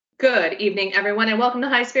Good evening, everyone, and welcome to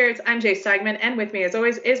High Spirits. I'm Jay Steigman, and with me, as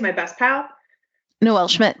always, is my best pal, Noelle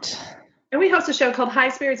Schmidt. And we host a show called High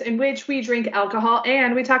Spirits, in which we drink alcohol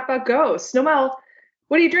and we talk about ghosts. Noelle,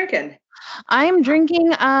 what are you drinking? I'm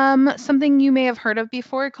drinking something you may have heard of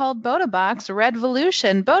before called Boda Box Red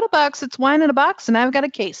Volution. Boda Box, it's wine in a box, and I've got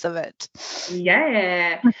a case of it.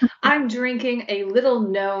 Yeah. I'm drinking a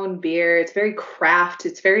little-known beer. It's very craft.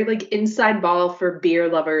 It's very like inside ball for beer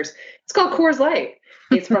lovers. It's called Coors Light.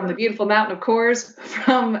 It's from the beautiful mountain of Coors,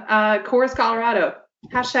 from Coors, Colorado.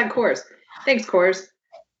 Hashtag Coors. Thanks, Coors.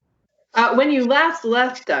 When you last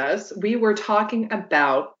left us, we were talking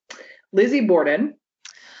about Lizzie Borden,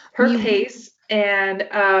 her case, and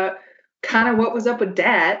kind of what was up with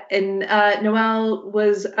that. And Noelle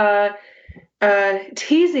was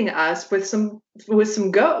teasing us with some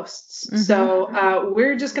ghosts. Mm-hmm. So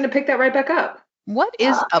we're just going to pick that right back up. What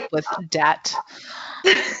is up with that?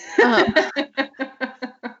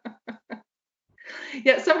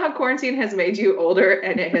 Yeah, somehow quarantine has made you older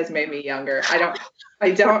and it has made me younger. I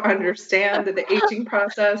don't understand the aging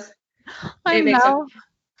process. I now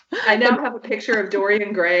have a picture of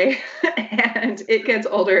Dorian Gray and it gets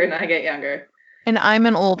older and I get younger. And I'm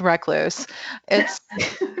an old recluse. It's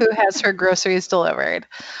who has her groceries delivered.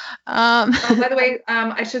 Oh, by the way,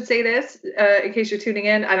 I should say this in case you're tuning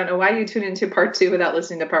in. I don't know why you tuned into part 2 without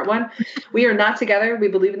listening to part 1. We are not together. We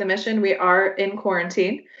believe in the mission. We are in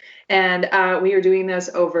quarantine. And we are doing this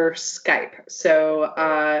over Skype.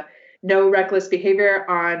 So no reckless behavior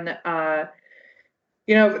on,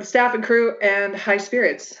 the staff and crew and High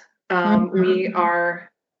Spirits. We're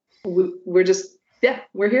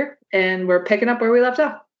here and we're picking up where we left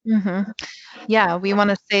off. Mm-hmm. Yeah, we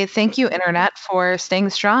want to say thank you, Internet, for staying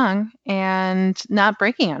strong and not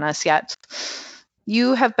breaking on us yet.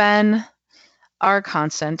 You have been our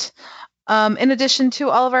constant. In addition to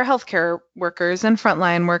all of our healthcare workers and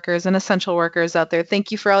frontline workers and essential workers out there,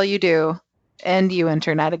 thank you for all you do. And you,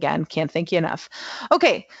 Internet, again, can't thank you enough.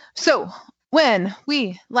 Okay, so when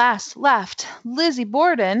we last left, Lizzie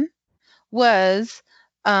Borden was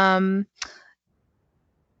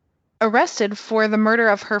arrested for the murder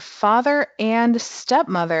of her father and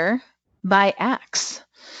stepmother by axe.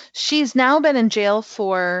 She's now been in jail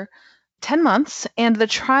for 10 months, and the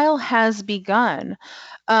trial has begun.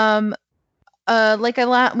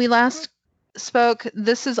 We last spoke,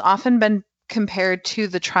 this has often been compared to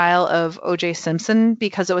the trial of O.J. Simpson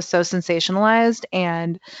because it was so sensationalized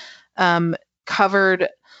and covered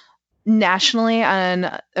nationally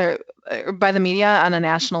by the media on a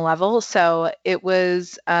national level. So it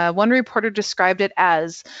was, one reporter described it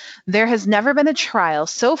as, there has never been a trial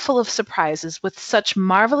so full of surprises with such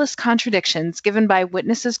marvelous contradictions given by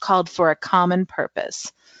witnesses called for a common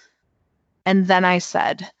purpose. And then I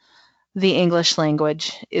said, the English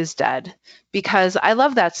language is dead, because I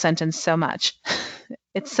love that sentence so much.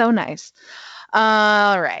 It's so nice.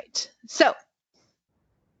 All right. So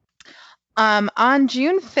on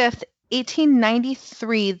June 5th,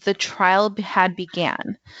 1893, the trial had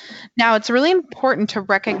began. Now, it's really important to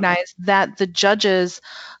recognize that the judges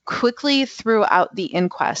quickly threw out the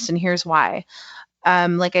inquest, and here's why.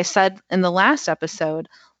 Like I said in the last episode,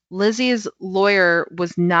 Lizzie's lawyer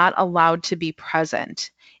was not allowed to be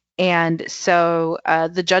present. And so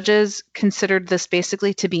the judges considered this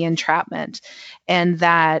basically to be entrapment, and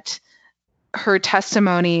that her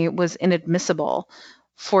testimony was inadmissible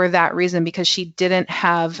for that reason, because she didn't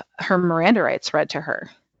have her Miranda rights read to her.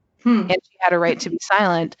 And she had a right to be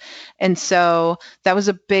silent. And so that was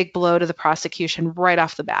a big blow to the prosecution right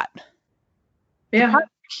off the bat. Yeah. The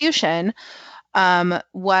prosecution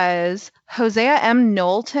was Hosea M.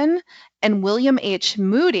 Knowlton and William H.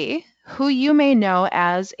 Moody, who you may know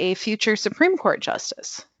as a future Supreme Court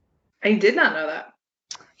justice. I did not know that.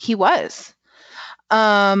 He was.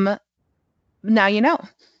 Now you know.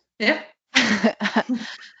 Yeah.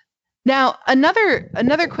 Now,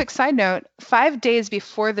 another quick side note, 5 days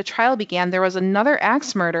before the trial began, there was another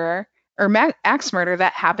axe murder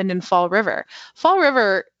that happened in Fall River. Fall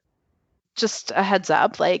River, just a heads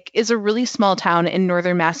up, is a really small town in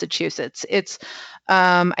northern Massachusetts. It's,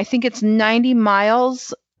 I think it's 90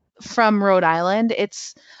 miles from Rhode Island.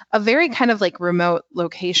 It's a very kind of remote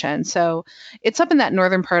location. So it's up in that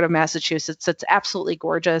northern part of Massachusetts. It's absolutely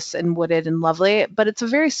gorgeous and wooded and lovely, but it's a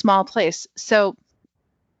very small place. So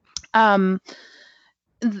Bertha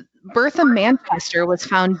Manchester was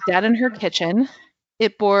found dead in her kitchen.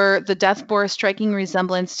 The death bore a striking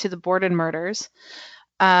resemblance to the Borden murders.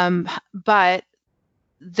 But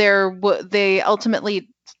they ultimately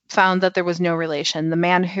found that there was no relation. The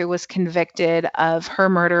man who was convicted of her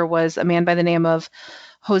murder was a man by the name of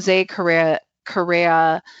Jose Correa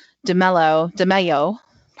de Mello,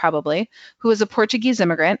 probably, who was a Portuguese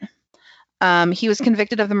immigrant. He was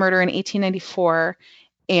convicted of the murder in 1894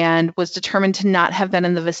 and was determined to not have been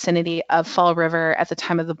in the vicinity of Fall River at the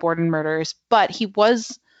time of the Borden murders, but he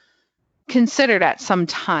was considered at some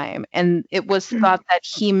time, and it was thought that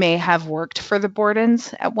he may have worked for the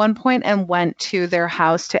Bordens at one point and went to their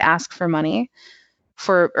house to ask for money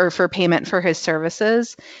for payment for his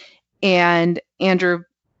services. And Andrew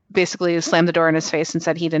basically slammed the door in his face and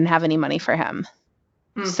said he didn't have any money for him.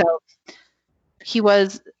 So he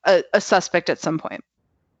was a suspect at some point.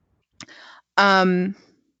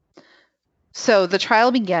 So the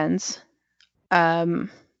trial begins.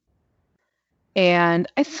 And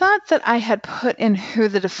I thought that I had put in who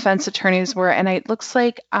the defense attorneys were, and it looks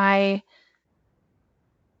like I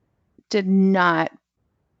did not.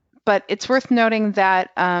 But it's worth noting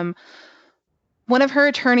that one of her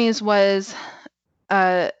attorneys was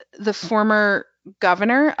the former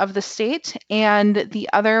governor of the state, and the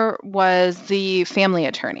other was the family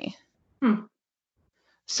attorney.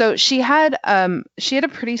 So she had a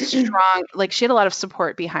pretty strong, like, she had a lot of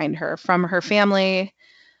support behind her from her family.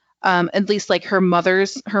 At least like her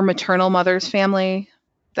maternal mother's family.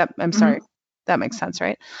 That makes sense,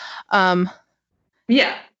 right?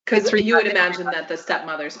 Yeah, because you would imagine that the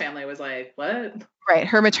stepmother's family was like, what? Right,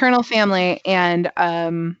 her maternal family and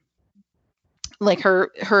like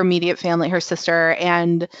her immediate family, her sister,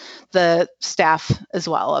 and the staff as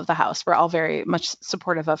well of the house were all very much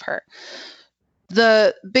supportive of her.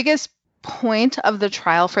 The biggest point of the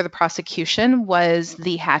trial for the prosecution was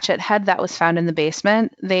the hatchet head that was found in the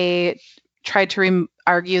basement. They tried to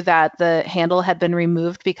argue that the handle had been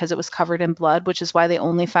removed because it was covered in blood, which is why they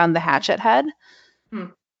only found the hatchet head.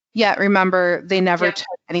 Yet, remember, they never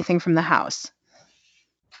took anything from the house.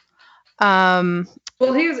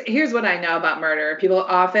 Well, here's what I know about murder. People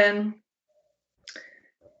often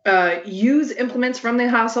use implements from the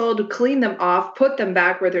household, clean them off, put them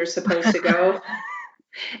back where they're supposed to go,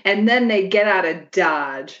 and then they get out of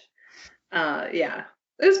Dodge. Yeah,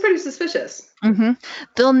 it was pretty suspicious.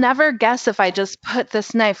 They'll never guess if I just put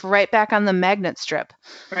this knife right back on the magnet strip.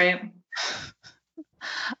 Right.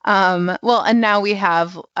 Well, and now we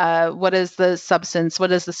have, what is the substance?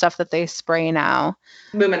 What is the stuff that they spray now?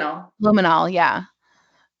 Luminol, yeah.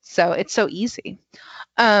 So it's so easy.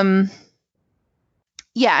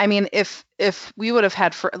 Yeah, I mean, if we would have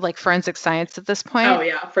had forensic science at this point, oh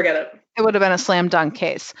yeah, forget it. It would have been a slam dunk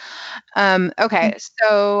case. Okay,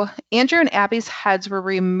 so Andrew and Abby's heads were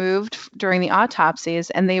removed during the autopsies,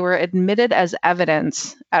 and they were admitted as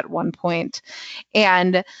evidence at one point.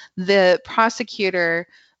 And the prosecutor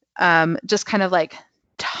just kind of like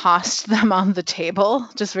tossed them on the table,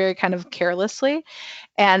 just very kind of carelessly.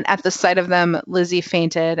 And at the sight of them, Lizzie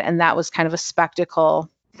fainted, and that was kind of a spectacle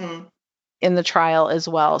in the trial as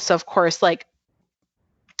well. So of course, like,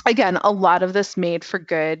 again, a lot of this made for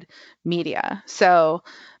good media. So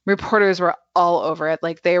reporters were all over it.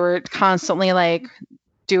 Like, they were constantly like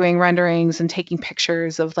doing renderings and taking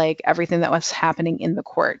pictures of like everything that was happening in the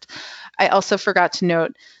court. I also forgot to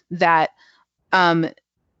note that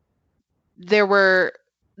there were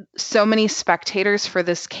so many spectators for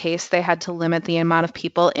this case, they had to limit the amount of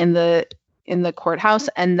people in the courthouse.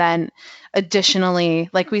 And then additionally,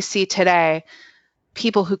 like we see today,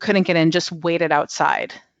 people who couldn't get in just waited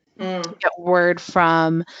outside to get word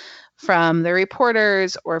from the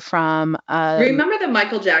reporters or from remember the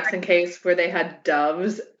Michael Jackson case where they had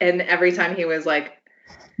doves, and every time he was like,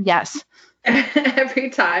 yes, every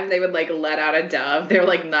time they would like let out a dove, there were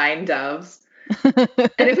like 9 doves. And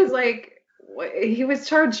it was like, he was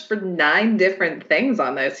charged for 9 different things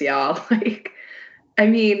on this, y'all. Like, I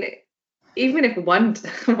mean, even if one,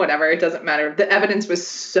 whatever, it doesn't matter. The evidence was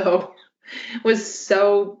so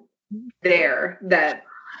there that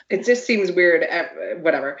it just seems weird.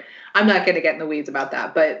 Whatever. I'm not going to get in the weeds about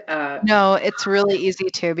that, but no, it's really easy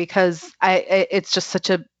to, because it's just such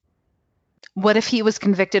a, what if he was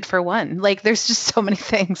convicted for one? Like, there's just so many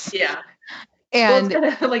things. Yeah. And well,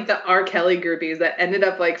 it's kind of like the R. Kelly groupies that ended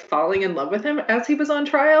up like falling in love with him as he was on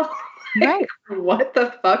trial. Right. What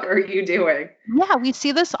the fuck are you doing? Yeah, we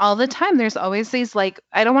see this all the time. There's always these, like,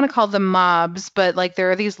 I don't want to call them mobs, but like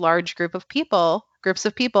there are these large groups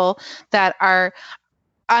of people that are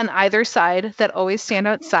on either side that always stand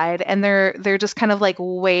outside, and they're just kind of like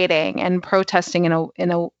waiting and protesting in a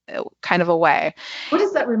kind of a way. What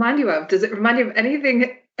does that remind you of? Does it remind you of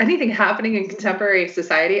anything happening in contemporary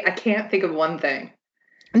society? I can't think of one thing.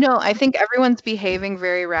 No, I think everyone's behaving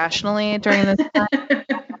very rationally during this time,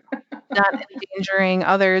 not endangering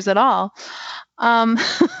others at all. Keep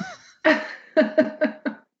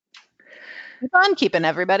on keeping,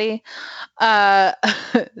 everybody.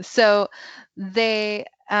 So they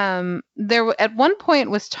there at one point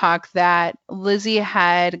was talk that Lizzie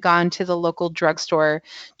had gone to the local drugstore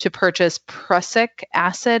to purchase prussic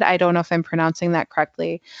acid. I don't know if I'm pronouncing that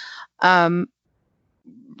correctly.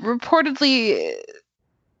 Reportedly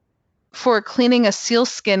for cleaning a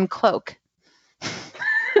sealskin cloak.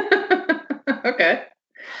 Okay.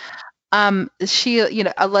 She,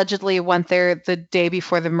 allegedly went there the day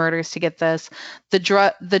before the murders to get this. The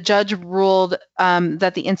judge ruled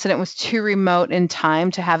that the incident was too remote in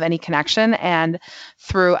time to have any connection and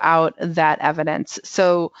threw out that evidence.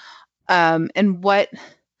 So, and what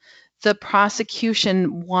the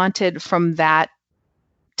prosecution wanted from that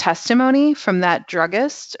testimony from that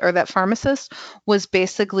druggist or that pharmacist was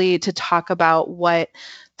basically to talk about what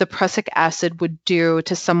the prussic acid would do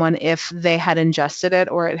to someone if they had ingested it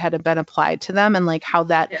or it had been applied to them, and like how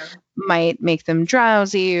that might make them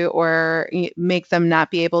drowsy or make them not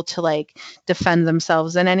be able to like defend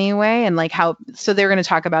themselves in any way, and like how, so they're going to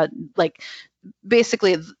talk about like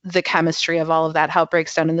basically the chemistry of all of that, how it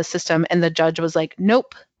breaks down in the system. And the judge was like,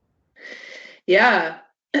 nope. Yeah.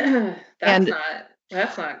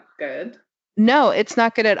 That's not good. No, it's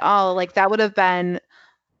not good at all. Like that would have been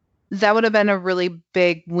a really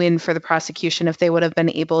big win for the prosecution if they would have been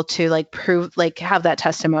able to like prove, like have that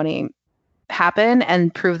testimony happen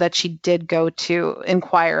and prove that she did go to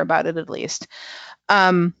inquire about it at least.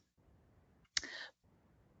 But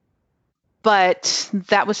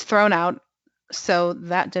that was thrown out, so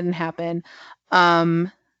that didn't happen. Now,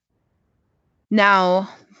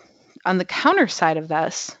 on the counter side of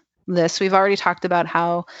this, we've already talked about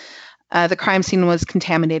how the crime scene was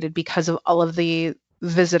contaminated because of all of the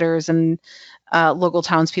visitors and local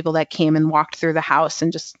townspeople that came and walked through the house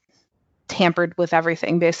and just tampered with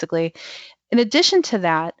everything, basically. In addition to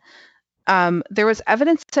that, there was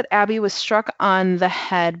evidence that Abby was struck on the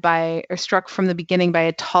head or struck from the beginning by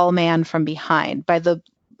a tall man from behind. By the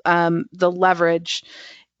leverage,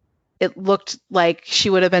 it looked like she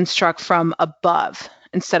would have been struck from above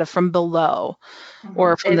instead of from below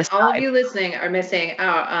or from the side. All of you listening are missing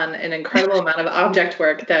out on an incredible amount of object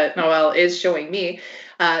work that Noelle is showing me.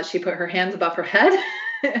 She put her hands above her head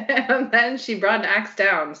and then she brought an axe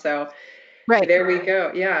down. So there we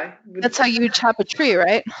go. Yeah. That's how you chop a tree,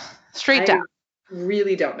 right? Straight down. I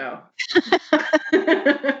really don't know.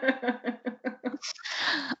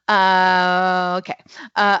 Okay.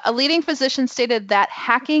 A leading physician stated that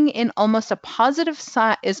hacking in almost a positive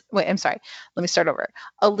sign is. Wait, I'm sorry. Let me start over.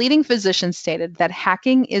 A leading physician stated that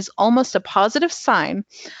hacking is almost a positive sign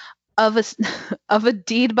of a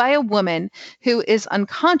deed by a woman who is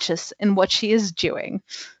unconscious in what she is doing.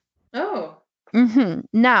 Oh.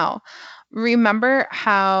 Now, remember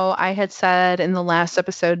how I had said in the last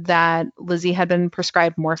episode that Lizzie had been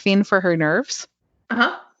prescribed morphine for her nerves?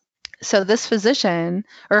 Uh-huh. So this physician,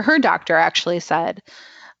 or her doctor actually said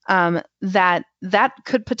that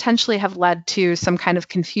could potentially have led to some kind of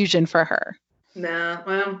confusion for her. No,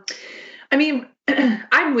 well, I mean,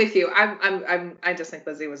 I'm with you. I just think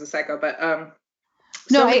Lizzie was a psycho, but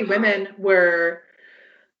many women were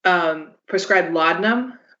prescribed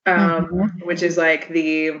laudanum, which is like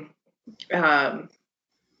the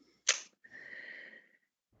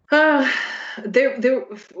there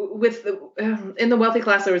with the in the wealthy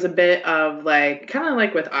class there was a bit of like kind of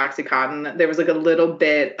like with OxyContin, there was like a little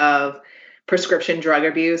bit of prescription drug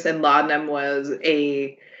abuse, and laudanum was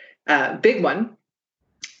a big one.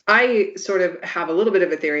 I sort of have a little bit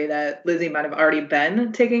of a theory that Lizzie might have already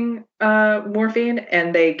been taking morphine,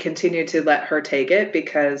 and they continued to let her take it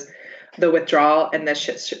because the withdrawal and the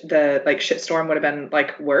shitstorm would have been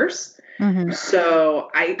like worse.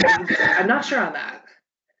 So I'm not sure on that.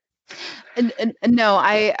 And no,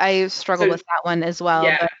 I struggle with that one as well.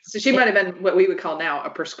 Yeah. So she might have been what we would call now a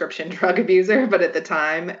prescription drug abuser, but at the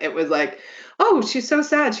time it was like, oh, she's so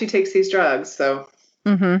sad she takes these drugs. So.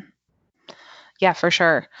 Yeah, for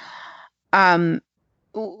sure.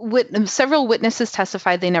 Several witnesses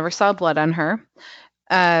testified they never saw blood on her.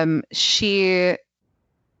 She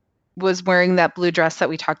was wearing that blue dress that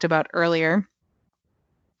we talked about earlier.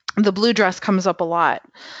 The blue dress comes up a lot.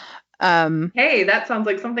 Hey, that sounds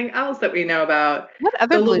like something else that we know about. What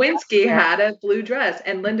other Lewinsky had a blue dress,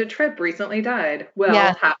 and Linda Tripp recently died. Well,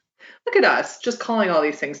 yeah. Look at us, just calling all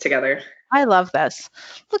these things together. I love this.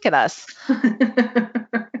 Look at us.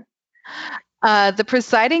 The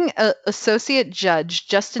presiding associate judge,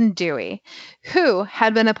 Justin Dewey, who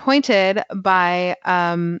had been appointed by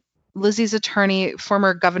Lizzie's attorney,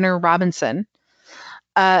 former Governor Robinson,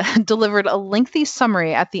 delivered a lengthy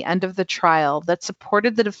summary at the end of the trial that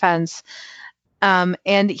supported the defense,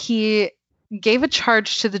 and he gave a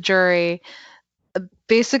charge to the jury,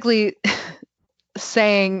 basically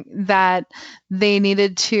saying that they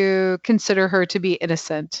needed to consider her to be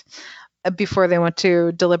innocent before they went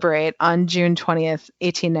to deliberate on June 20th,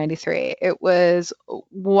 1893. It was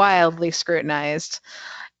wildly scrutinized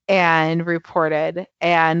and reported,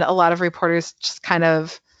 and a lot of reporters just kind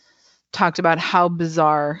of talked about how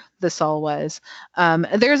bizarre this all was.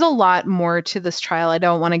 There's a lot more to this trial. I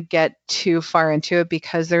don't want to get too far into it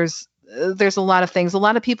because there's a lot of things. A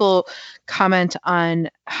lot of people comment on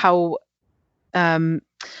how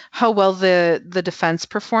well the defense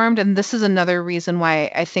performed, and this is another reason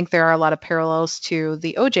why I think there are a lot of parallels to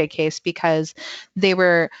the OJ case, because they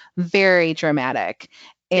were very dramatic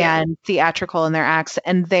and theatrical in their acts,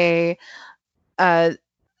 and they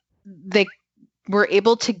were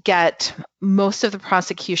able to get most of the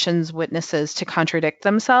prosecution's witnesses to contradict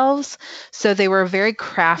themselves. So they were very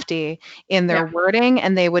crafty in their wording,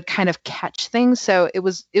 and they would kind of catch things. So it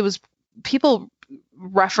was people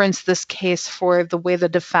reference this case for the way the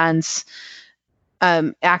defense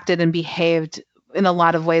acted and behaved in a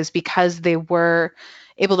lot of ways, because they were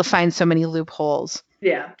able to find so many loopholes.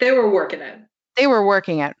 Yeah, they were working it. They were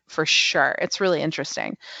working it for sure. It's really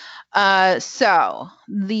interesting. So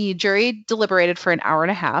the jury deliberated for an hour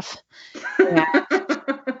and a half.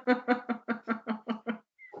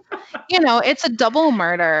 It's a double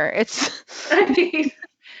murder. I mean,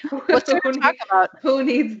 what's there to talk about? Who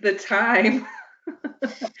needs the time?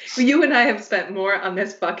 You and I have spent more on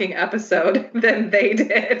this fucking episode than they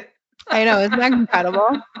did. I know, isn't that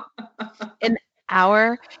incredible? An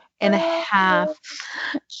hour and a half.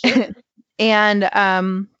 And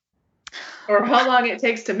or how long it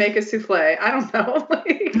takes to make a souffle. I don't know.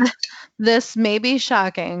 This may be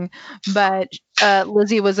shocking, but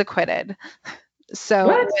Lizzie was acquitted.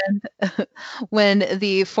 So when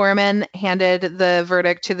the foreman handed the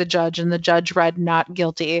verdict to the judge and the judge read not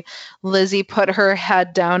guilty, Lizzie put her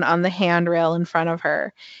head down on the handrail in front of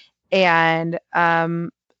her and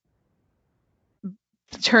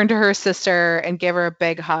turned to her sister and gave her a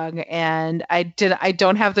big hug. And I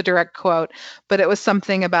don't have the direct quote, but it was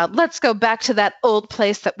something about, let's go back to that old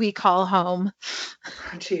place that we call home.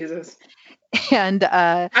 Oh, Jesus. And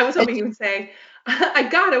I was hoping you would say, I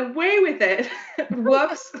got away with it.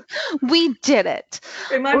 Whoops. We did it.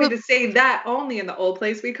 Remind me to say that only in the old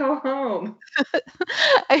place we call home.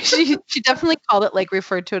 She definitely called it, like,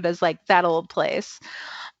 referred to it as like that old place.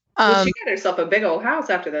 Well, she got herself a big old house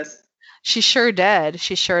after this. She sure did.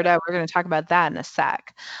 We're going to talk about that in a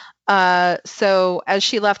sec. So as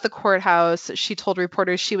she left the courthouse, she told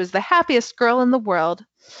reporters she was the happiest girl in the world.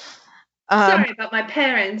 Sorry about my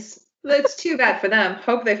parents. That's too bad for them.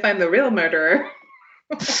 Hope they find the real murderer.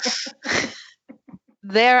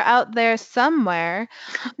 They're out there somewhere.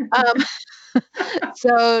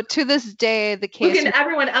 So to this day, the case... Look in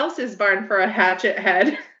everyone else's barn for a hatchet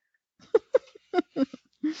head.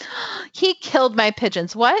 He killed my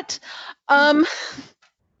pigeons. What?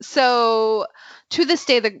 So to this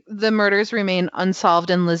day, the murders remain unsolved,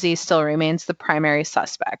 and Lizzie still remains the primary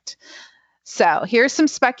suspect. So here's some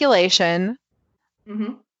speculation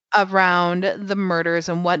around the murders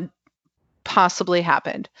and what possibly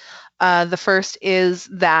happened. The first is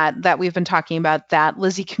that we've been talking about, that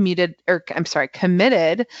Lizzie committed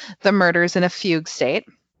the murders in a fugue state.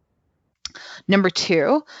 Number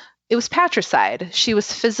two, it was patricide. She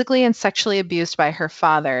was physically and sexually abused by her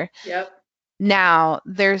father. Yep. Now,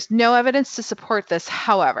 there's no evidence to support this,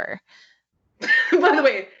 however. By the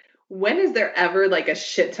way, when is there ever like a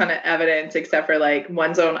shit ton of evidence except for like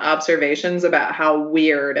one's own observations about how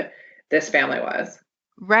weird this family was?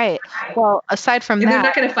 Right. Well, aside from that, they're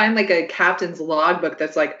not going to find like a captain's logbook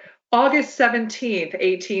that's like August 17th,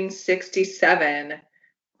 1867.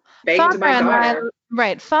 Banged my daughter.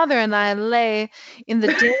 Right. Father and I lay in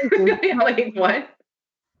the day. Like, what?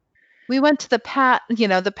 We went to the patch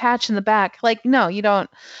in the back. Like, no, you don't.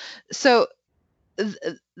 So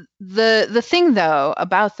the thing though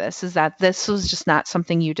about this is that this was just not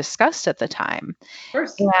something you discussed at the time. Of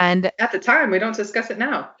course. And at the time, we don't discuss it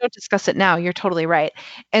now. Don't discuss it now. You're totally right.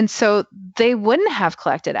 And so they wouldn't have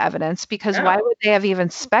collected evidence, because why would they have even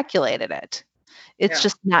speculated it? It's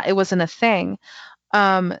just not. It wasn't a thing.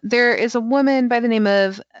 There is a woman by the name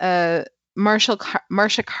of Marcia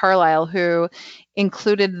Carlisle who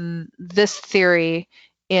included this theory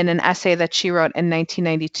in an essay that she wrote in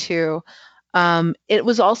 1992. It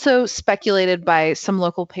was also speculated by some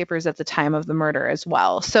local papers at the time of the murder as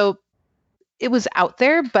well. So it was out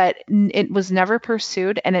there, but it was never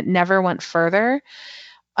pursued, and it never went further.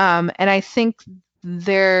 And I think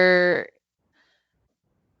based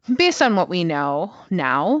on what we know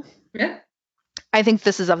now, I think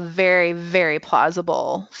this is a very, very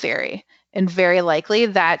plausible theory. and very likely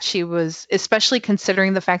that she was, especially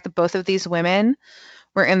considering the fact that both of these women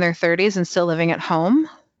were in their 30s and still living at home.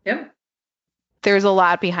 Yep. There's a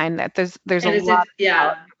lot behind that. There's And a lot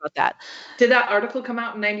yeah. about that. Did that article come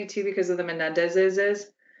out in 92 because of the Menendezes?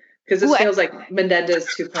 Because this Ooh, feels like Menendez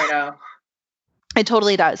 2.0. It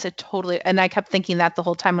totally does. It totally, and I kept thinking that the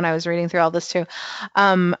whole time when I was reading through all this too.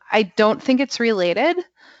 I don't think it's related,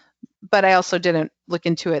 but I also didn't look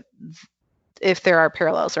into it if there are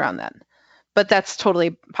parallels around that. But that's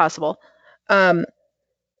totally possible. In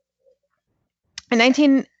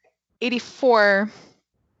 1984,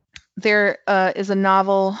 there is a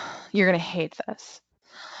novel. You're gonna hate this.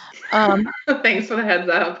 Thanks for the heads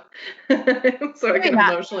up, so I can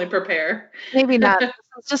emotionally prepare. Maybe not.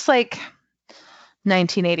 It's just like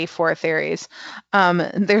 1984 theories.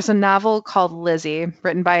 There's a novel called Lizzie,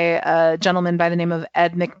 written by a gentleman by the name of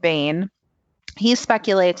Ed McBain. He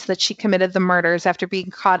speculates that she committed the murders after being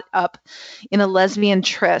caught up in a lesbian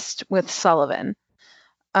tryst with Sullivan.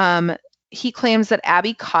 He claims that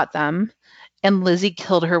Abby caught them and Lizzie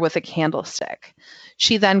killed her with a candlestick.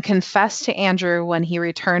 She then confessed to Andrew when he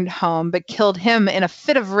returned home, but killed him in a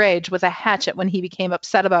fit of rage with a hatchet when he became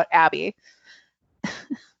upset about Abby.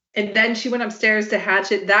 And then she went upstairs to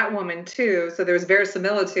hatchet that woman too. So there was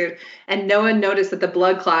verisimilitude. And no one noticed that the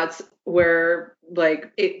blood clots were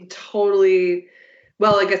like it totally.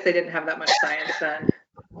 Well, I guess they didn't have that much science then.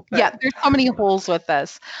 But. Yeah, there's so many holes with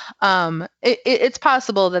this. It's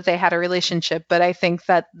possible that they had a relationship, but I think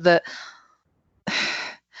that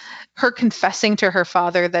her confessing to her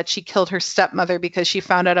father that she killed her stepmother because she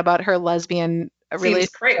found out about her lesbian relationship.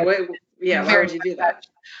 Seems great. Yeah, why would you do that?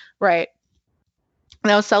 Right.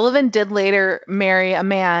 Now, Sullivan did later marry a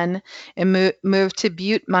man and moved to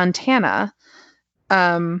Butte, Montana.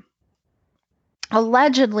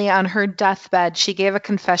 Allegedly, on her deathbed, she gave a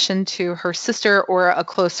confession to her sister or a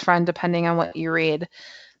close friend, depending on what you read,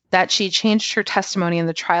 that she changed her testimony in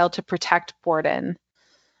the trial to protect Borden.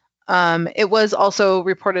 It was also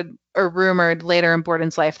reported or rumored later in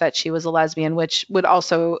Borden's life that she was a lesbian, which would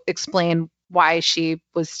also explain why she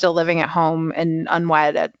was still living at home and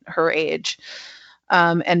unwed at her age.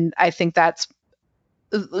 And I think that's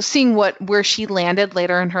seeing where she landed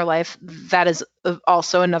later in her life. That is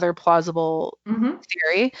also another plausible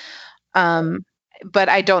theory. But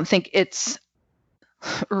I don't think it's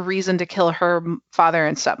a reason to kill her father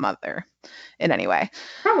and stepmother in any way.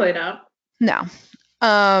 Probably not. No.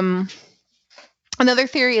 Another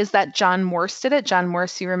theory is that John Morse did it. John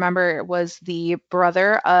Morse, you remember, was the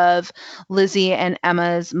brother of Lizzie and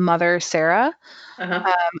Emma's mother, Sarah.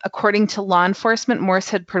 According to law enforcement, Morse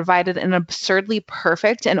had provided an absurdly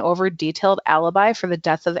perfect and over-detailed alibi for the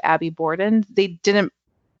death of Abby Borden. They didn't.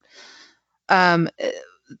 When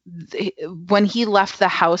he left the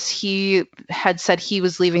house, he had said he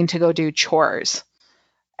was leaving to go do chores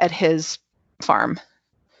at his farm.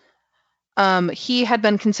 He had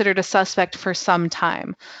been considered a suspect for some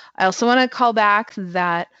time. I also want to call back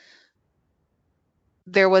that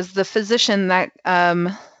there was the physician that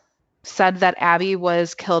said that Abby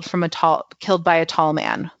was killed by a tall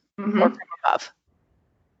man or from above.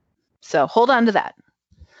 So hold on to that.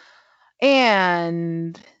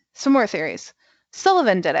 And some more theories.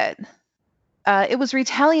 Sullivan did it. It was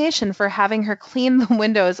retaliation for having her clean the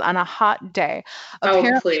windows on a hot day.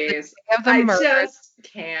 Apparently, please. I just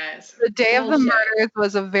can't. The day of the murders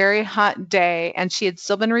was a very hot day, and she had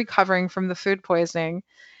still been recovering from the food poisoning.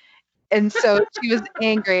 And so she was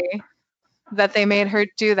angry that they made her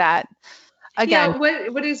do that. Again,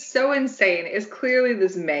 what is so insane is clearly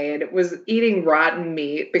this maid was eating rotten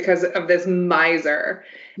meat because of this miser.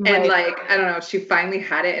 Right. And like, I don't know, she finally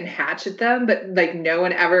had it and hatcheted them, but like no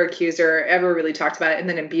one ever accused her, ever really talked about it. And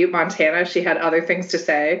then in Butte, Montana, she had other things to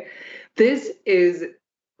say. This is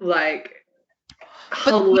like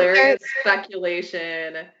hilarious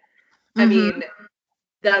speculation. I mean,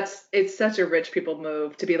 it's such a rich people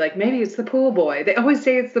move to be like, maybe it's the pool boy. They always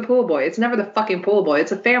say it's the pool boy. It's never the fucking pool boy.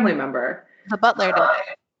 It's a family member. The butler did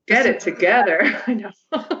it. Get it together. I know.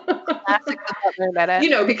 Classic, the butler did it. You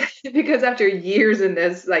know, because after years in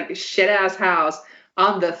this like shit ass house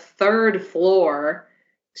on the 3rd floor,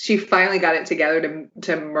 she finally got it together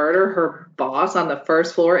to murder her boss on the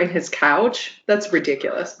 1st floor in his couch. That's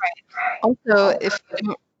ridiculous. Right. Also,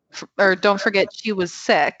 don't forget, she was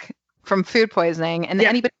sick from food poisoning, and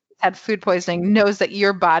anybody who's had food poisoning knows that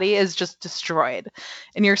your body is just destroyed,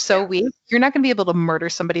 and you're so weak. You're not going to be able to murder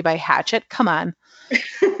somebody by hatchet. Come on.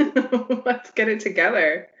 Let's get it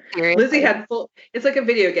together. Seriously? Lizzie had it's like a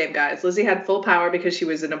video game, guys. Lizzie had full power because she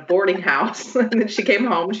was in a boarding house, and then she came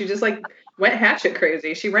home and she just like went hatchet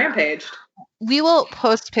crazy. She rampaged. we will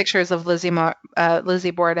post pictures of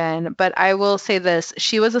Lizzie Borden, but I will say this: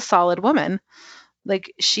 she was a solid woman.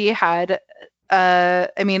 Like she had,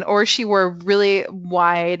 or she wore really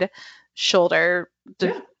wide shoulder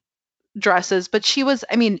Yeah. dresses, but she was,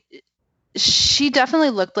 she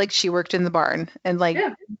definitely looked like she worked in the barn and like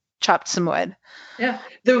Yeah. chopped some wood. Yeah.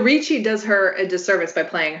 The Ricci does her a disservice by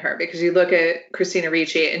playing her because you look at Christina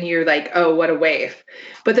Ricci and you're like, oh, what a waif.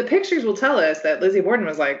 But the pictures will tell us that Lizzie Borden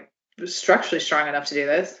was like structurally strong enough to do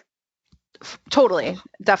this. Totally.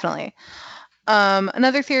 Definitely.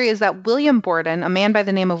 Another theory is that William Borden, a man by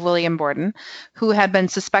the name of William Borden, who had been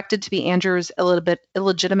suspected to be Andrew's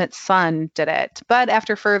illegitimate son, did it. But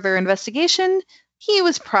after further investigation, he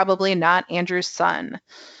was probably not Andrew's son.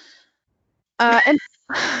 And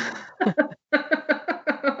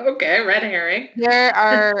Okay, red herring. there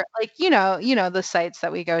are like, the sites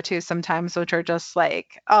that we go to sometimes, which are just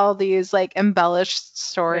like all these like embellished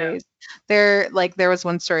stories. There was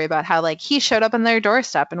one story about how like he showed up on their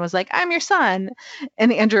doorstep and was like, "I'm your son,"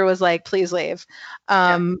 and Andrew was like, "Please leave."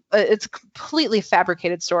 It's a completely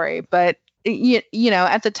fabricated story, but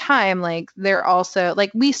at the time, like they're also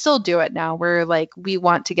like we still do it now. We're like we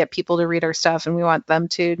want to get people to read our stuff and we want them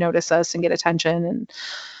to notice us and get attention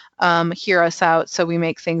and hear us out, so we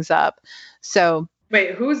make things up. So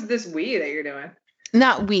wait, who's this we that you're doing?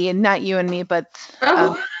 not we, not you and me, but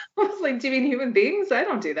I was like, do you mean human beings? I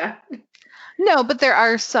don't do that. no, but there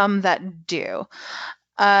are some that do.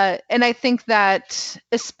 And I think that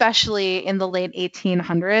especially in the late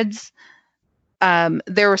 1800s,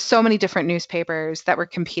 there were so many different newspapers that were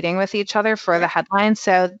competing with each other for the headlines,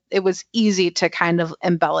 so it was easy to kind of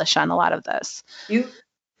embellish on a lot of this.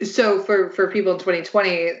 So for people in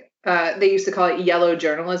 2020, they used to call it yellow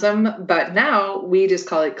journalism, but now we just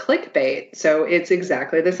call it clickbait. So it's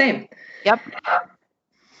exactly the same. Yep.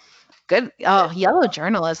 Good. Oh, yellow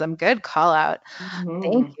journalism. Good call out. Mm-hmm.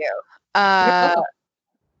 Thank you.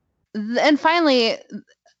 And finally,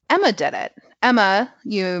 Emma did it. Emma,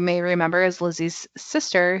 you may remember, is Lizzie's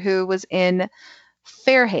sister who was in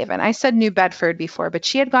Fairhaven. I said New Bedford before, but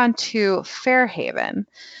she had gone to Fairhaven,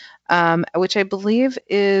 which I believe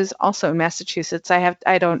is also in Massachusetts.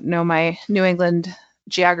 I don't know my New England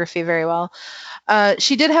geography very well.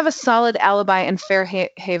 She did have a solid alibi in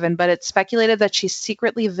Fairhaven, but it's speculated that she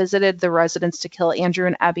secretly visited the residence to kill Andrew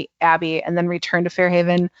and Abby and then returned to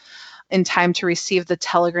Fairhaven in time to receive the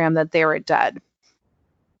telegram that they were dead.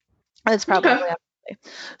 That's probably unlikely.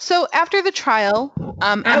 So after the trial,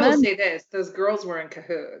 I will say this: those girls were in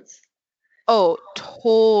cahoots. Oh,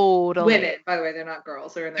 totally. Women, by the way, they're not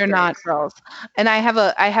girls. They're not girls. And I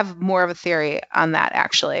have more of a theory on that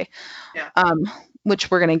actually. Yeah.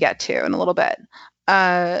 Which we're gonna get to in a little bit.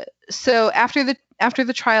 So after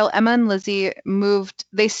the trial, Emma and Lizzie moved.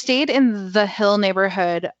 They stayed in the Hill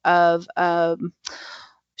neighborhood of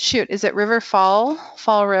is it River Fall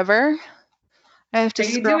River? I have to. Are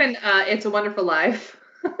you doing It's a Wonderful Life?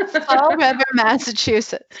 Fall River,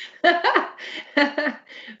 Massachusetts.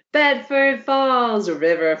 Bedford Falls,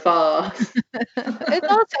 River Falls. It's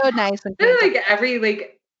also nice and like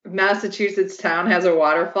every Massachusetts town has a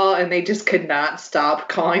waterfall, and they just could not stop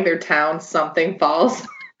calling their town something falls.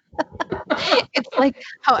 It's like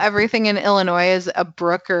how everything in Illinois is a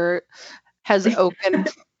brook or has opened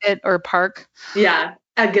it or park. Yeah,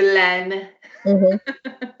 a glen. Mm-hmm.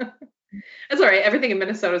 That's all right. Everything in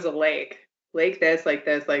Minnesota is a lake. Lake this, like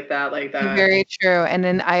this, like that, like that. Very true. And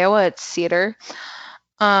in Iowa, it's cedar.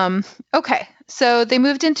 Okay, so they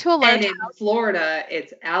moved into a large. And in Florida,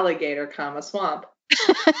 it's alligator, swamp.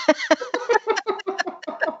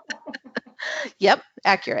 Yep,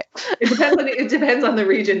 accurate. It depends on the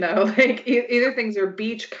region, though. Like either things are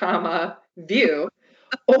beach, view,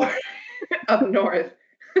 or up north,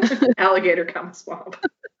 alligator, swamp.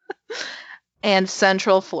 And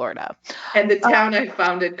Central Florida. And the town I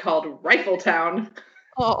founded called Rifletown.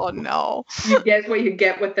 Oh no! You get what you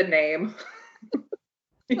get with the name.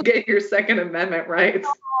 You get your Second Amendment rights.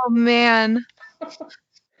 Oh man.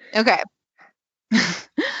 Okay.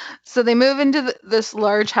 So they move into this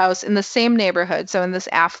large house in the same neighborhood, so in this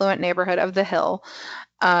affluent neighborhood of the Hill.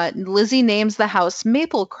 Lizzie names the house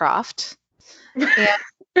Maplecroft.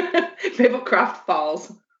 Maplecroft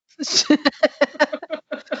Falls.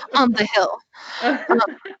 On the hill.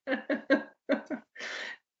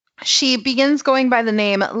 She begins going by the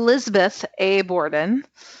name Lisbeth A. Borden.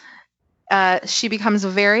 She becomes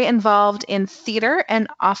very involved in theater and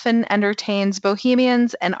often entertains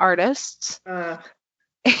bohemians and artists.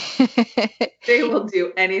 They will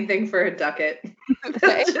do anything for a ducat.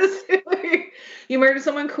 That's just like, you murdered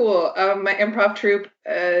someone, cool. My improv troupe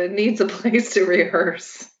needs a place to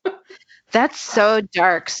rehearse. That's so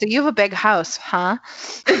dark. So you have a big house, huh?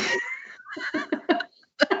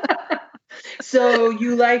 So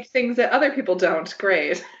you like things that other people don't.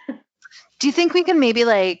 Great. Do you think we can maybe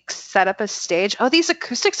like set up a stage? Oh, these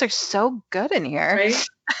acoustics are so good in here. Right?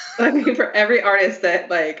 I mean, for every artist that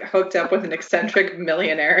like hooked up with an eccentric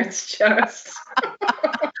millionaire, it's just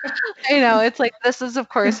I know. It's like, this is, of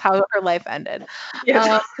course, how her life ended.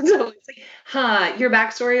 yeah, totally. It's like, huh, your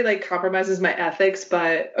backstory like compromises my ethics,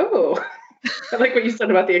 but oh, I like what you said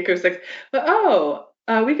about the acoustics. But oh,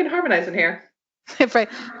 we can harmonize in here. Right.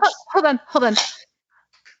 Oh, hold on.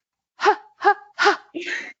 Ha, ha, ha.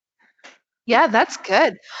 Yeah, that's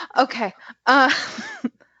good. Okay.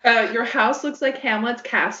 Your house looks like Hamlet's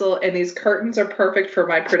castle, and these curtains are perfect for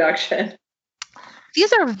my production.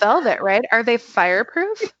 These are velvet, right? Are they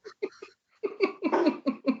fireproof?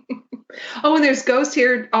 Oh, and there's ghosts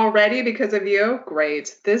here already because of you.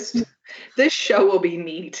 Great. This show will be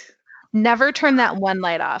neat. Never turn that one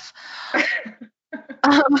light off.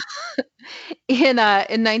 Um, in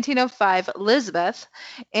 1905, Elizabeth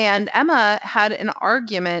and Emma had an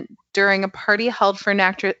argument during a party held for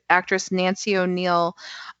actress Nancy O'Neill.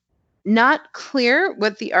 Not clear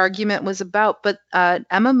what the argument was about, but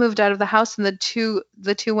Emma moved out of the house, and the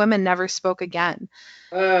two women never spoke again.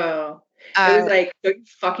 Oh, it was Uh, like, don't you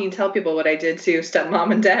fucking tell people what I did to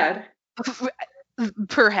stepmom and dad.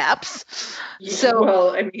 Perhaps. Yeah, So well,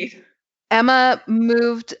 I mean, Emma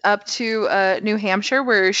moved up to New Hampshire,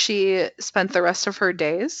 where she spent the rest of her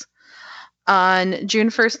days. On June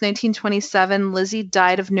 1st, 1927, Lizzie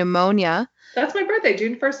died of pneumonia. that's my birthday,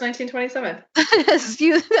 June 1st, 1927.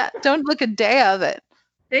 You don't look a day of it.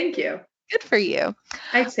 Thank you. Good for you.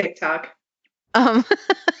 I TikTok. I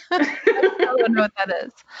don't know what that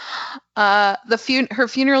is. Her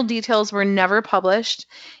funeral details were never published,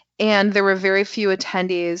 and there were very few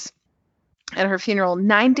attendees at her funeral.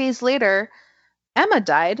 9 days later, Emma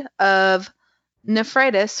died of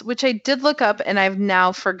nephritis, which I did look up, and I've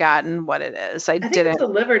now forgotten what it is. I think didn't it's a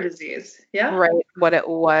liver disease. Yeah. write what it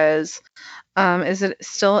was. Is it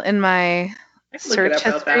still in my I can look it search up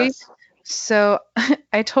real history? fast. So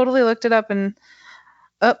I totally looked it up, and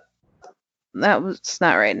oh, that was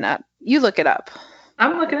not right. Not you look it up,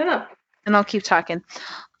 I'm looking it up. and I'll keep talking.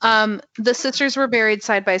 The sisters were buried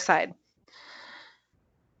side by side.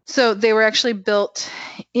 So they were actually built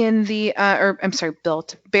in the,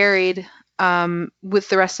 buried with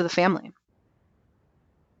the rest of the family.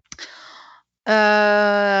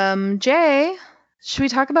 Jay, should we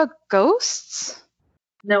talk about ghosts?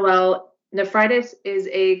 Noelle, nephritis is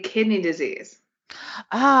a kidney disease.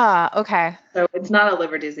 Ah, okay. So it's not a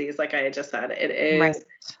liver disease, like I had just said. It Right. is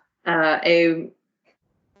a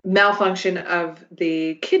malfunction of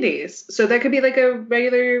the kidneys. So that could be like a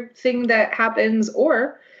regular thing that happens,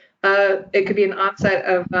 or it could be an onset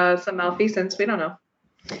of some malfeasance. We don't know.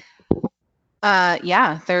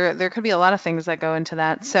 Yeah, there could be a lot of things that go into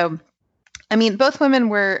that. So, I mean, both women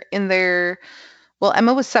were in their, well,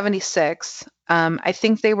 Emma was 76. I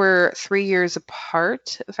think they were 3 years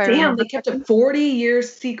apart, if I Damn, remember. they kept a 40-year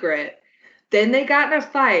secret. Then they got in a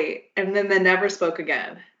fight, and then they never spoke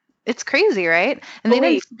again. It's crazy, right? And they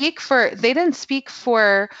didn't speak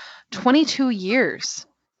for 22 years.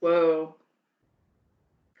 Whoa.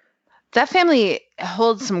 That family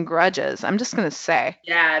holds some grudges, I'm just going to say.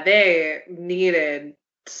 Yeah, they needed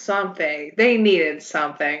something.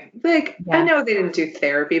 Like, Yeah. I know they didn't do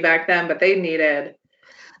therapy back then, but they needed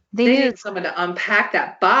someone to unpack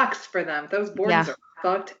that box for them. Those Bordens are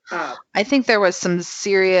fucked up. I think there was some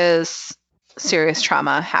serious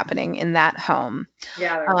trauma happening in that home.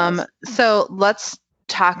 Yeah, there was. So let's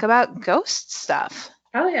talk about ghost stuff.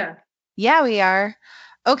 Hell yeah. Yeah, we are.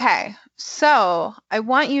 Okay, so I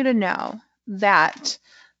want you to know that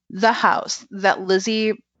the house that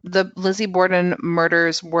the Lizzie Borden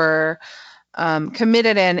murders were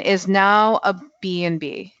committed in is now a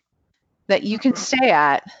B&B that you can stay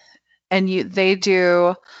at, and they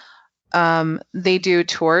do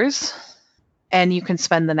tours, and you can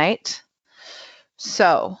spend the night.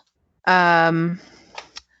 So,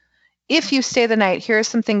 if you stay the night, here are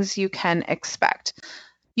some things you can expect.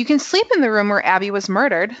 You can sleep in the room where Abby was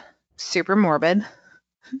murdered. Super morbid.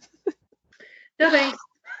 No thanks.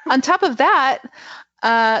 On top of that,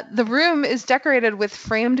 the room is decorated with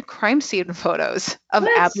framed crime scene photos of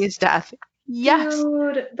Abby's death. Yes.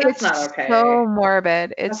 Dude, that's not okay. So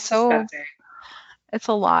morbid. It's disgusting. It's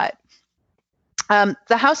a lot.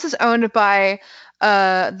 The house is owned by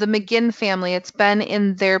the McGinn family. It's been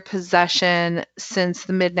in their possession since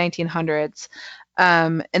the mid 1900s.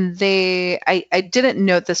 And I didn't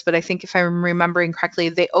note this, but I think if I'm remembering correctly,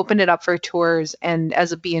 they opened it up for tours and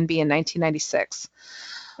as a B&B in 1996.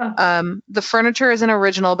 The furniture isn't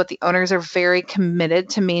original, but the owners are very committed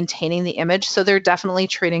to maintaining the image. So they're definitely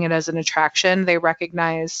treating it as an attraction. They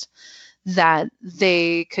recognized that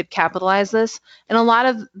they could capitalize this. And a lot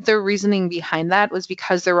of their reasoning behind that was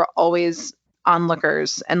because there were always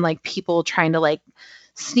onlookers and like people trying to like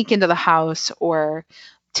sneak into the house or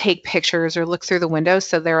take pictures or look through the windows.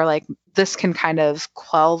 So they were like, this can kind of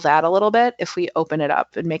quell that a little bit if we open it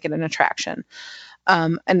up and make it an attraction.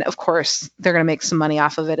 And of course, they're going to make some money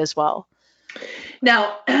off of it as well.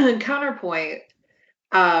 Now, counterpoint,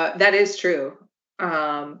 that is true.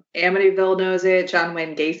 Amityville knows it. John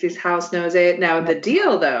Wayne Gacy's house knows it. Now, the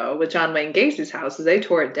deal, though, with John Wayne Gacy's house is they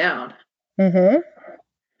tore it down. Mm-hmm.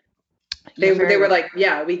 They were like,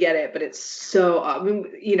 yeah, we get it, but it's so,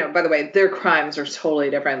 you know, by the way, their crimes are totally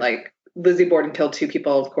different. Like, Lizzie Borden killed 2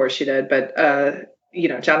 people, of course she did, but, you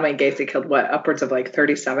know, John Wayne Gacy killed, what, upwards of like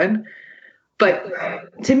 37?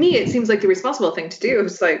 But to me, it seems like the responsible thing to do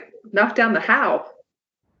is like knock down the how.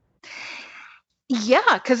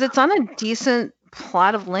 Yeah, because it's on a decent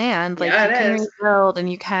plot of land. Like Yeah, you can rebuild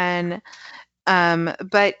and you can,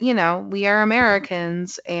 but you know, we are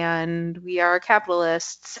Americans and we are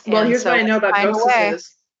capitalists. Well, and here's so what I know about find a way.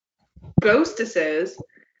 ghostesses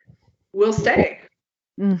will stay.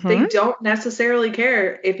 Mhm. They don't necessarily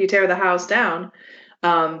care if you tear the house down.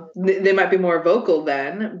 They might be more vocal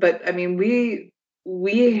then, but I mean, we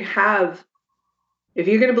have, if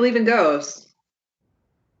you're going to believe in ghosts,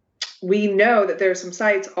 we know that there are some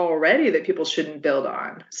sites already that people shouldn't build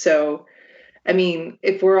on. So, I mean,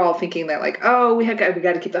 if we're all thinking that like, oh, we got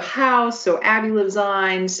to keep the house, so Abby lives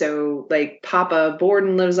on, so like Papa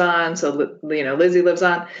Borden lives on, so you know Lizzie lives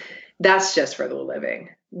on, that's just for the living.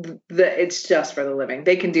 It's just for the living.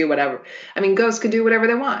 They can do whatever. I mean, ghosts can do whatever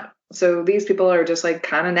they want. So these people are just like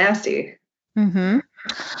kind of nasty. Mm-hmm.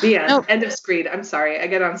 The end. No. End of screed. I'm sorry. I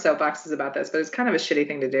get on soapboxes about this, but it's kind of a shitty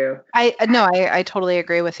thing to do. I totally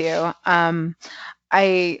agree with you.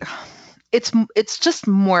 It's just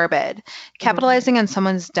morbid. Capitalizing on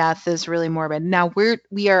someone's death is really morbid. Now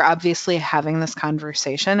we are obviously having this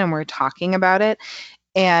conversation and we're talking about it,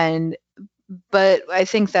 but I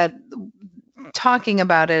think that talking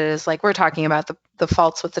about it is like we're talking about the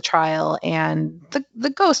faults with the trial and the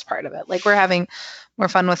ghost part of it. Like we're having more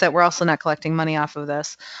fun with it. We're also not collecting money off of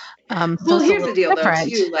this. Well, here's the deal, though,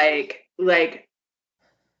 too. Like,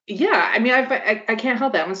 yeah, I mean, I can't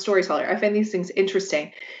help that. I'm a storyteller. I find these things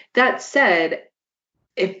interesting. That said,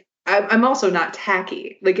 if I'm also not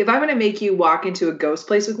tacky. Like, if I'm going to make you walk into a ghost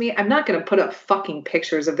place with me, I'm not going to put up fucking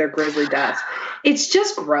pictures of their grisly deaths. It's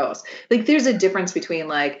just gross. Like, there's a difference between,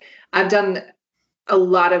 like, I've done a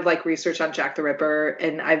lot of like research on Jack the Ripper,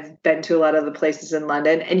 and I've been to a lot of the places in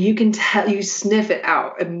London, and you can tell, you sniff it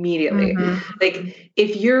out immediately. Mm-hmm. Like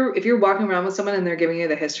if you're walking around with someone and they're giving you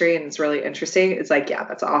the history and it's really interesting, it's like, yeah,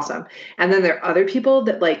 that's awesome. And then there are other people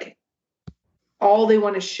that like all they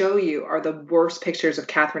want to show you are the worst pictures of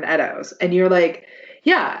Catherine Eddowes, and you're like,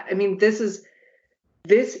 yeah, I mean, this is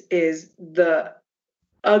the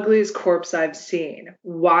ugliest corpse I've seen.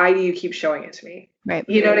 Why do you keep showing it to me? Right.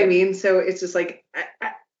 You know what I mean? So it's just like,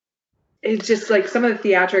 it's just like some of the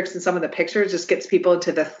theatrics and some of the pictures just gets people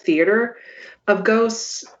into the theater of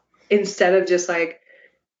ghosts instead of just like,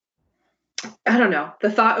 I don't know,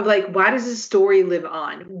 the thought of like, why does this story live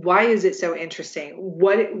on? Why is it so interesting?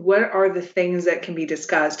 What are the things that can be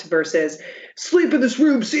discussed versus sleep in this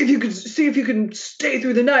room, see if you can stay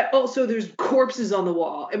through the night. Also, there's corpses on the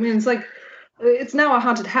wall. I mean, it's like, it's now a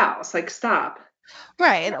haunted house. Like, stop.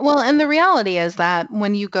 Right. Well, and the reality is that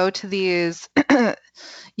when you go to these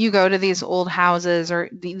old houses or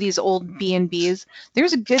these old B&Bs,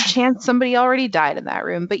 there's a good chance somebody already died in that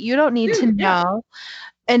room, but you don't need to know.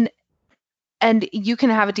 And you can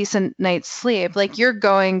have a decent night's sleep. Like you're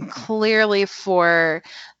going clearly for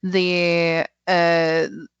the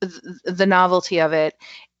novelty of it,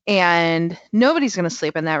 and nobody's going to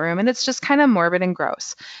sleep in that room, and it's just kind of morbid and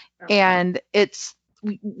gross. Okay. And it's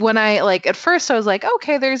when I like at first I was like,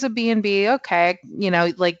 okay, there's a B&B, okay, you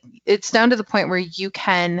know, like it's down to the point where you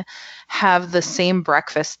can have the same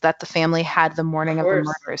breakfast that the family had the morning of the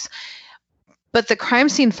murders. But the crime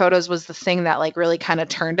scene photos was the thing that like really kind of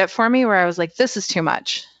turned it for me, where I was like, this is too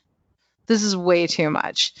much. This is way too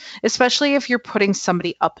much, especially if you're putting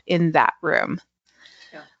somebody up in that room.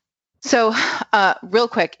 Yeah. So real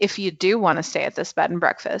quick, if you do want to stay at this bed and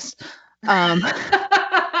breakfast.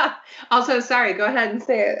 Also, sorry, go ahead and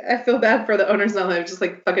say it. I feel bad for the owners now. I've just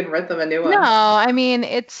like fucking rent them a new one. No, I mean,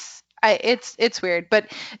 it's weird,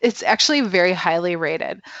 but it's actually very highly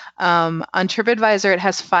rated. On TripAdvisor, it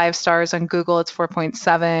has 5 stars. On Google, it's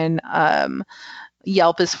 4.7.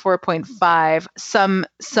 Yelp is 4.5.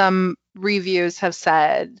 Some reviewers have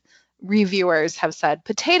said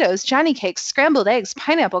potatoes, Johnny cakes, scrambled eggs,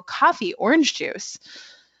 pineapple, coffee, orange juice.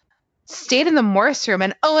 Stayed in the Morse room,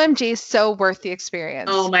 and OMG, so worth the experience.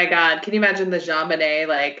 Oh my God. Can you imagine the Jean Bonnet,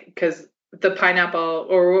 like, because the pineapple,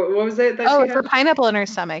 or what was it that she it's had? the pineapple in her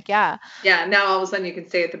stomach, yeah. Yeah, now all of a sudden you can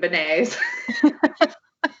stay at the Benets.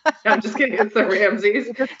 I'm just kidding. It's the Ramses.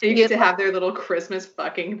 And you get to have their little Christmas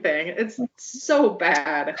fucking thing. It's so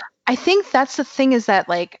bad. I think that's the thing is that,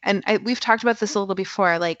 like, and we've talked about this a little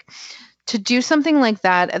before, like, to do something like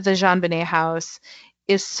that at the Jean Bonnet house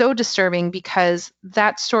is so disturbing because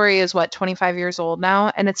that story is 25 years old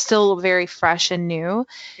now, and it's still very fresh and new.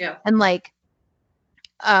 Yeah. And like,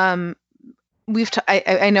 I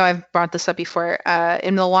know I've brought this up before.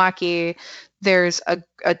 In Milwaukee, there's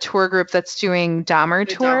a tour group that's doing Dahmer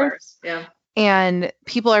tours. Yeah. And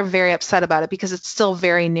people are very upset about it because it's still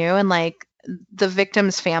very new, and like the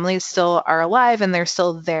victims' families still are alive and they're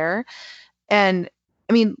still there. And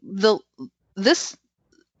I mean,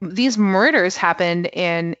 these murders happened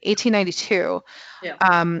in 1892,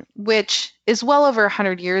 which is well over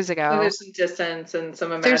 100 years ago. So there's some distance and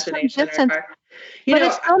some imagination. But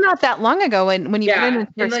it's still not that long ago when you put it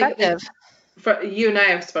into perspective. You and I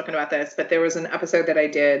have spoken about this, but there was an episode that I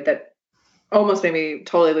did that almost made me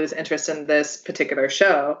totally lose interest in this particular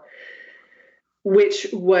show, which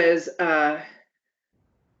was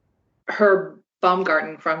Herb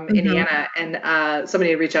Baumgarten from Indiana. And somebody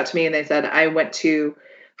had reached out to me and they said, I went to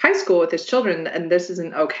high school with his children and this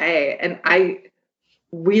isn't okay. And I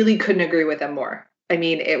really couldn't agree with them more. I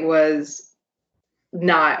mean, it was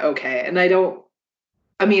not okay. And I know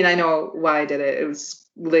why I did it. It was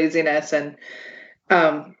laziness and,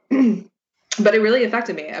 but it really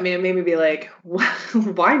affected me. I mean, it made me be like,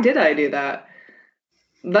 why did I do that?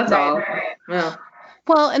 That's all. Yeah.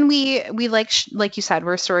 Well, and we like you said,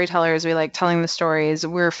 we're storytellers. We like telling the stories.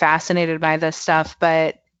 We're fascinated by this stuff,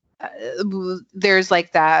 but there's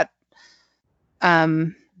like that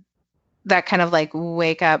kind of like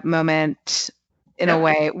wake up moment in a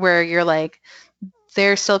way where you're like,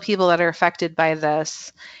 there's still people that are affected by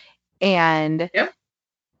this, and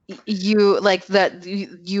you like that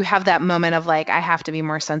you have that moment of like, I have to be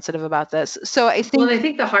more sensitive about this. So I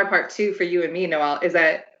think the hard part too for you and me, Noelle, is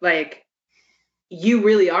that like you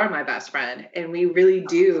really are my best friend and we really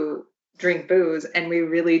do drink booze and we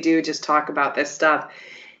really do just talk about this stuff.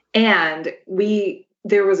 And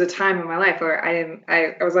there was a time in my life where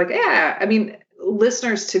I was like, yeah, I mean,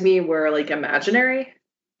 listeners to me were like imaginary.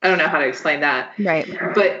 I don't know how to explain that. Right.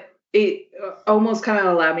 But it almost kind of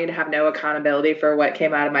allowed me to have no accountability for what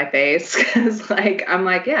came out of my face. Cause like, I'm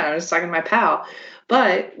like, yeah, I'm just talking to my pal.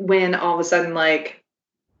 But when all of a sudden, like,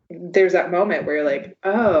 there's that moment where you're like,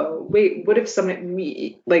 oh, wait, what if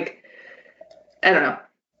somebody, like, I don't know.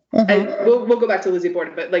 We'll go back to Lizzie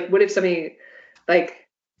Borden, but like, what if somebody like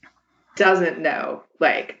doesn't know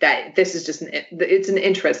like that this is just it's an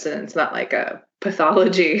interest and it's not like a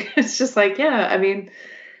pathology. It's just like, yeah, I mean,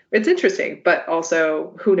 it's interesting, but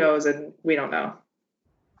also who knows, and we don't know.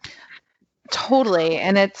 Totally.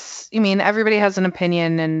 And everybody has an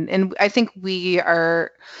opinion, and I think we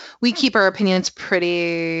keep our opinions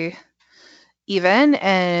pretty even,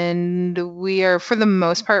 and we are for the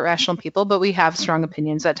most part rational people, but we have strong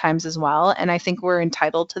opinions at times as well, and I think we're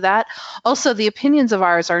entitled to that. Also, the opinions of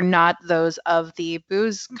ours are not those of the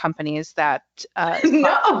booze companies that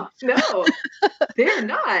no they're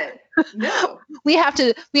not. No, we have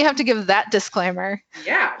to give that disclaimer.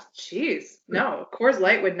 Yeah, jeez, no, Coors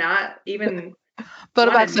Light would not even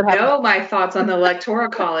want to know my thoughts on the Electoral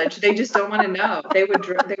College. They just don't want to know. They would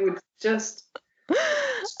just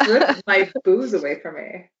strip my booze away from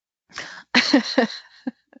me.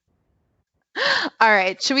 All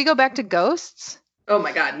right, should we go back to ghosts? Oh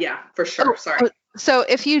my God, yeah, for sure. Sorry. So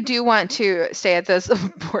if you do want to stay at this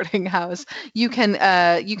boarding house, you can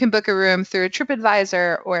book a room through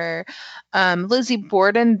TripAdvisor or Lizzie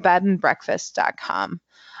Borden bedandbreakfast.com.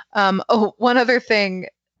 One other thing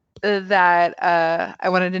that I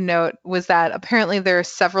wanted to note was that apparently there are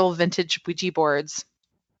several vintage Ouija boards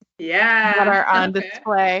that are on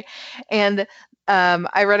display. And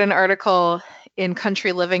I read an article in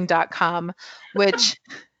countryliving.com, which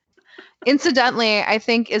incidentally, I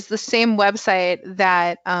think is the same website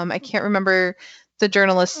that I can't remember the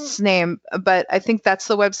journalist's name, but I think that's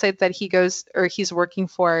the website that he's working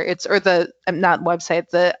for. Not website,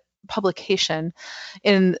 the publication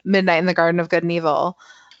in Midnight in the Garden of Good and Evil.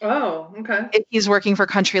 Oh, okay. He's working for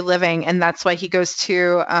Country Living, and that's why he goes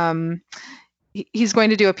to he's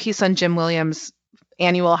going to do a piece on Jim Williams'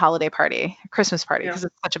 annual holiday party, Christmas party, because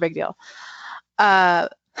it's such a big deal.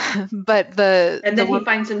 But And then he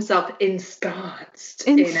finds himself ensconced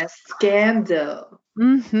in a scandal.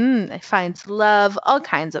 He finds love, all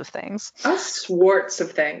kinds of things. All sorts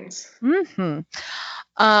of things.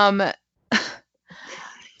 Um,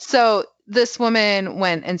 so this woman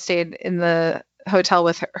went and stayed in the hotel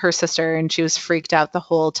with her sister, and she was freaked out the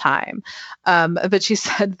whole time. But she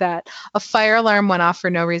said that a fire alarm went off for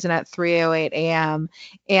no reason at 3:08 a.m.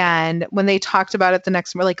 And when they talked about it the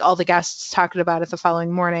next morning, like all the guests talked about it the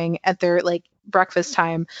following morning at their like breakfast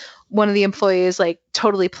time, one of the employees like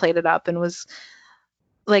totally played it up and was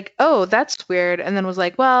like, oh, that's weird. And then was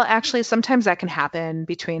like, well, actually, sometimes that can happen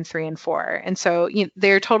between 3 and 4. And so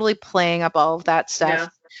they're totally playing up all of that stuff. Yeah.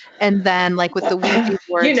 And then like with the Ouija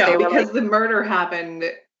boards, they were because like, the murder happened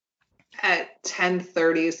at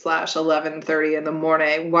 10:30/11:30 in the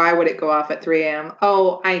morning. Why would it go off at 3 a.m.?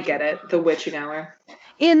 Oh, I get it. The witching hour.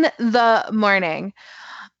 in the morning.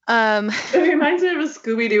 It reminds me of a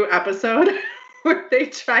Scooby-Doo episode where they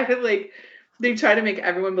try to make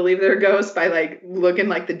everyone believe they're ghosts by like looking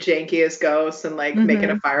like the jankiest ghosts and like making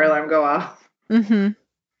a fire alarm go off.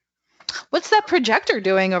 What's that projector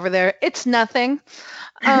doing over there? It's nothing.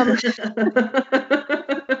 What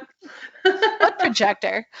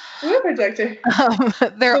projector? What projector?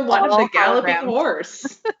 They're the one all of the galloping holograms.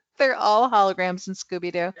 horse. They're all holograms in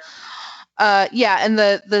Scooby-Doo. Yeah, and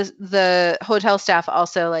the hotel staff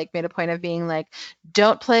also like made a point of being like,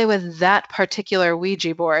 don't play with that particular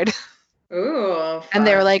Ouija board. Ooh, and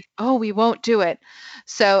they were like, oh, we won't do it.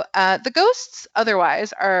 So the ghosts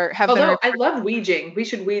otherwise have been. I love Ouijing. We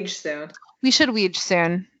should Ouija soon. We should Ouija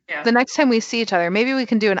soon. Yeah. The next time we see each other, maybe we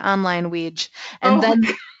can do an online Ouija. And then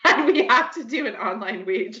we have to do an online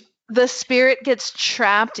Ouija. The spirit gets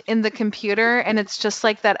trapped in the computer, and it's just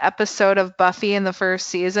like that episode of Buffy in the first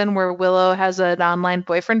season where Willow has an online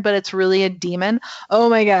boyfriend, but it's really a demon. Oh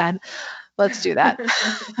my God. Let's do that.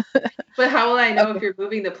 But how will I know if you're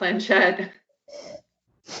moving the planchette?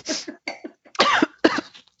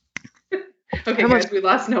 Okay, guys, we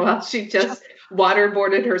lost Noelle. She just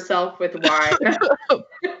waterboarded herself with wine.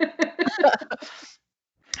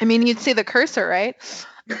 I mean, you'd see the cursor, right?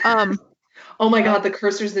 Oh my God, the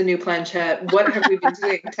cursor's the new planchette. What have we been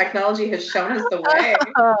doing? Technology has shown us the way.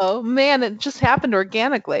 Oh man, it just happened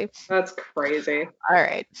organically. That's crazy. All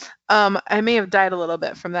right. I may have died a little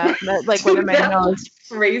bit from that. Like one of my nose.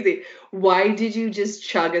 Crazy. Why did you just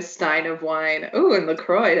chug a stein of wine? Oh, and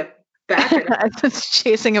LaCroix to back it up. I was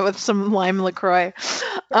chasing it with some lime LaCroix.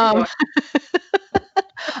 All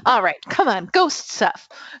right, come on, ghost stuff.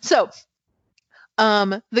 So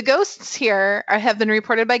the ghosts here have been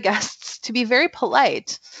reported by guests to be very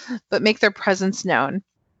polite, but make their presence known.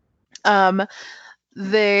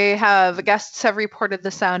 Guests have reported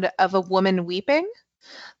the sound of a woman weeping.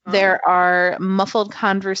 There are muffled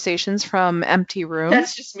conversations from empty rooms.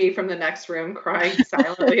 That's just me from the next room crying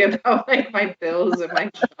silently about like my bills and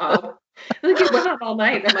my job. Like it went on all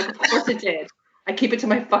night. I'm like, of course it did. I keep it to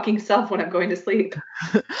my fucking self when I'm going to sleep.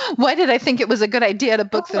 Why did I think it was a good idea to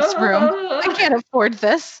book this room? I can't afford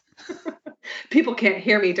this. People can't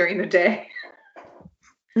hear me during the day.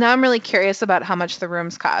 Now I'm really curious about how much the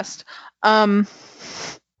rooms cost.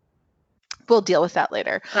 We'll deal with that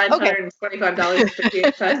later.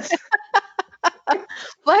 $925.58.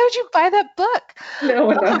 Why would you buy that book? No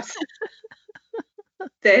one knows.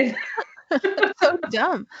 So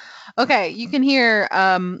dumb. Okay, you can hear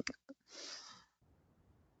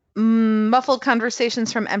muffled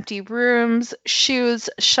conversations from empty rooms, shoes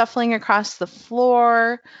shuffling across the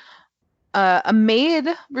floor. A maid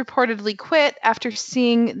reportedly quit after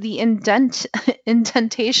seeing the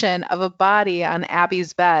indentation of a body on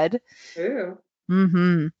Abby's bed. Ooh.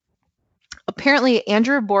 Apparently,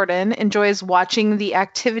 Andrew Borden enjoys watching the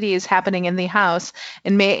activities happening in the house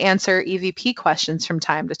and may answer EVP questions from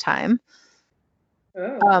time to time.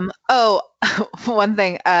 One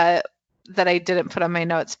thing that I didn't put on my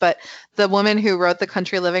notes, but the woman who wrote the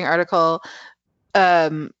Country Living article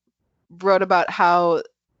wrote about how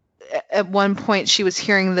at one point she was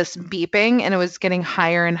hearing this beeping and it was getting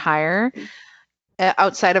higher and higher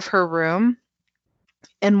outside of her room.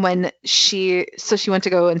 And she went to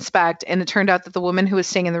go inspect, and it turned out that the woman who was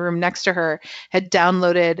staying in the room next to her had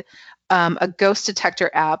downloaded a ghost detector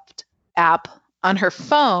app on her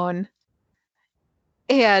phone.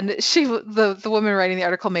 And the woman writing the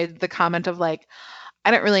article made the comment of like, I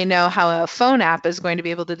don't really know how a phone app is going to be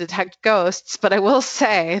able to detect ghosts, but I will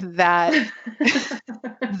say that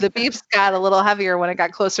the beeps got a little heavier when it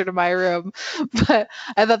got closer to my room. But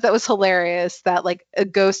I thought that was hilarious that like a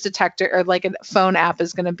ghost detector or like a phone app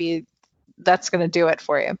is going to do it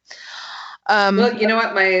for you. Well, you know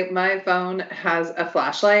what? My phone has a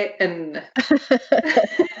flashlight, and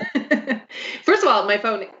first of all, my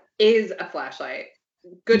phone is a flashlight.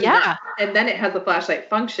 Good enough. Yeah. And then it has the flashlight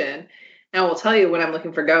function. And I will tell you when I'm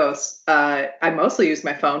looking for ghosts, I mostly use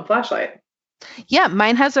my phone flashlight. Yeah,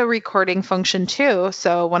 mine has a recording function too.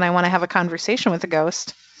 So when I want to have a conversation with a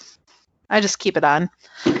ghost, I just keep it on,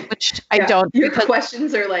 which I don't. Your Because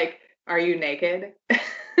questions are like, are you naked?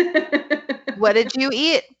 what did you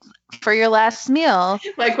eat for your last meal?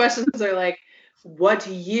 My questions are like, what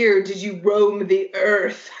year did you roam the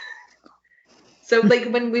earth? So like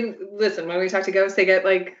when we talk to ghosts, they get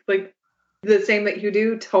like the same that you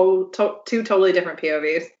do, two totally different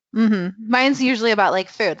POVs. Mm-hmm. Mine's usually about like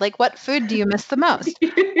food. Like, what food do you miss the most?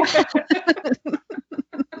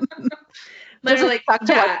 They're Does it like, suck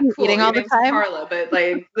to watch yeah, you cool. eating Your all the name's time? Carla, but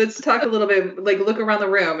like, let's talk a little bit. Like, look around the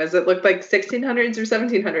room. Does it look like 1600s or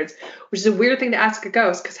 1700s? Which is a weird thing to ask a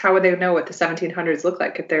ghost, because how would they know what the 1700s look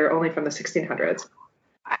like if they're only from the 1600s?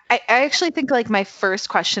 I actually think like my first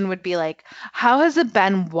question would be like, how has it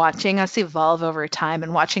been watching us evolve over time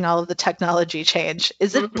and watching all of the technology change?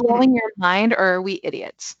 Is it blowing your mind, or are we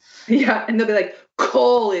idiots? Yeah, and they'll be like,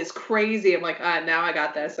 coal is crazy. I'm like, now I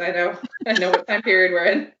got this. I know what time period we're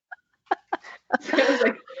in. So I was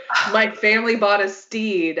like, my family bought a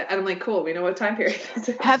steed. And I'm like, cool, we know what time period this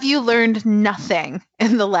is. Have you learned nothing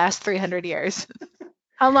in the last 300 years?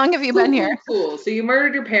 How long have you been here? Cool. So you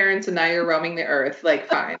murdered your parents and now you're roaming the earth. Like,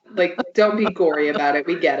 fine. Like, don't be gory about it.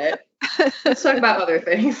 We get it. Let's talk about other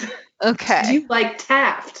things. Okay. Do you like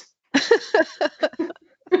Taft?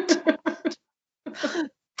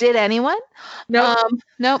 Did anyone? Nope.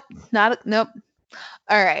 Nope. Nope.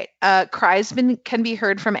 All right. Cries can be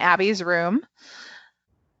heard from Abby's room.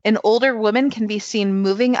 An older woman can be seen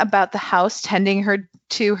moving about the house, tending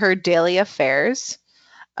to her daily affairs.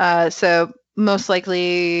 So most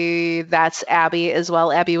likely that's Abby as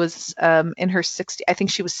well. Abby was in her 60. I think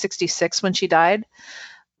she was 66 when she died.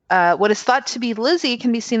 What is thought to be Lizzie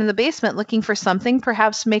can be seen in the basement looking for something,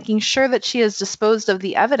 perhaps making sure that she has disposed of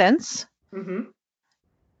the evidence. Mm-hmm.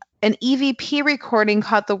 An EVP recording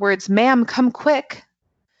caught the words, "Ma'am, come quick,"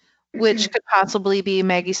 which could possibly be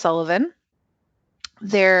Maggie Sullivan.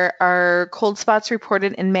 There are cold spots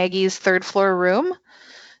reported in Maggie's third floor room.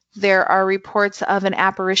 There are reports of an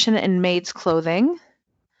apparition in maid's clothing.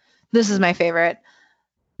 This is my favorite.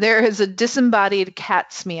 There is a disembodied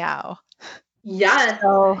cat's meow. Yes.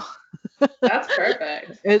 So, that's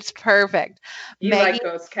perfect. It's perfect. You Maggie, like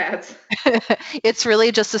ghost cats. It's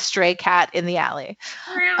really just a stray cat in the alley.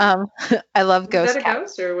 I love ghost Was that a cats.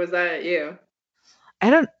 ghost or was that you? I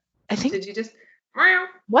think. Did you just.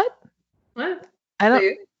 What? What? I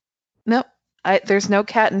don't. Nope. There's no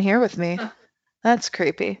cat in here with me. Huh. That's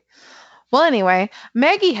creepy. Well, anyway,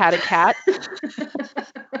 Maggie had a cat.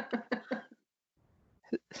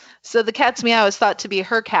 So the cat's meow is thought to be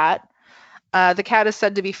her cat. The cat is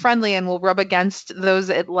said to be friendly and will rub against those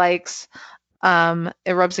it likes.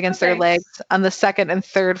 It rubs against their legs on the second and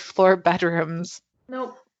third floor bedrooms.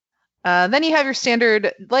 Nope. Then you have your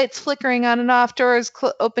standard lights flickering on and off, doors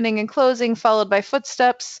opening and closing, followed by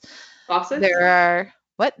footsteps. Faucets? There are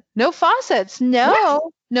what? No faucets. No.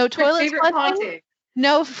 What? No toilets flushing.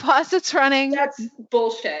 No faucets running. That's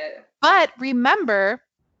bullshit. But remember,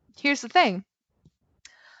 here's the thing.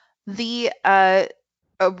 The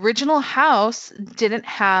original house didn't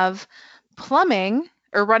have plumbing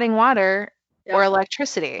or running water or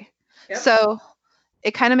electricity. Yep. So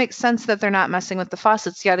it kind of makes sense that they're not messing with the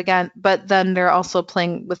faucets yet again, but then they're also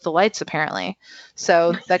playing with the lights apparently.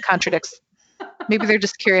 So that contradicts. Maybe they're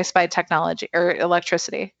just curious by technology or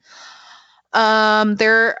electricity.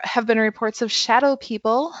 There have been reports of shadow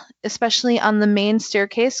people, especially on the main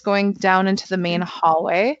staircase going down into the main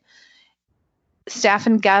hallway. Staff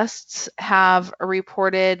and guests have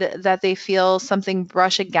reported that they feel something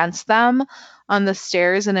brush against them on the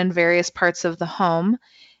stairs and in various parts of the home.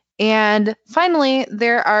 And finally,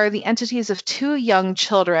 there are the entities of 2 young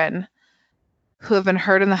children who have been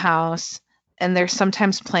heard in the house, and they're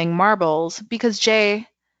sometimes playing marbles. Because, Jay,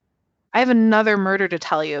 I have another murder to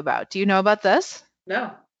tell you about. Do you know about this?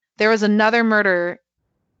 No. There was another murder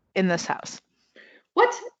in this house.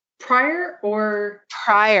 What? Prior or?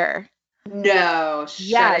 Prior. No.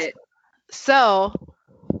 Shut it. So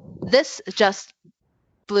this just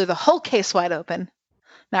blew the whole case wide open.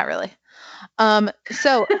 Not really.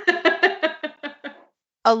 So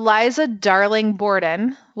Eliza Darling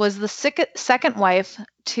Borden was the second wife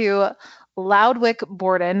to Loudwick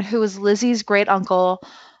Borden, who was Lizzie's great uncle,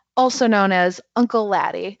 also known as Uncle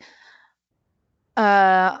Laddie.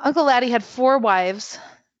 Uncle Laddie had 4 wives,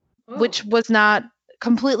 which was not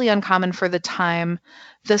completely uncommon for the time.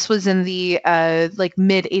 This was in the like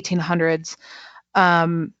mid 1800s.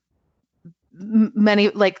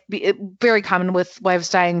 Many very common with wives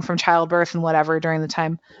dying from childbirth and whatever during the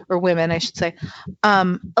time, or women, I should say.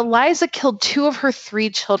 Eliza killed 2 of her 3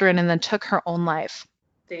 children and then took her own life.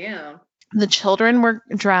 Damn. The children were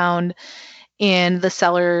drowned in the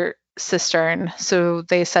cellar cistern, so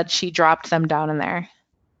they said she dropped them down in there.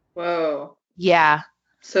 Whoa. Yeah.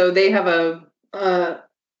 So they have a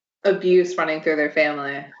abuse running through their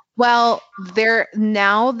family. Well,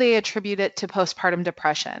 now they attribute it to postpartum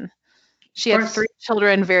depression. She had 3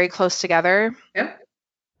 children very close together. Yep.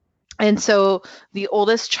 And so the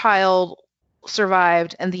oldest child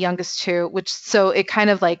survived and the youngest 2, so it kind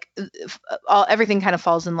of like everything kind of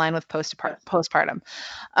falls in line with postpartum.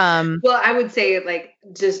 Well, I would say, like,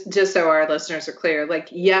 just so our listeners are clear, like,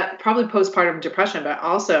 yeah, probably postpartum depression, but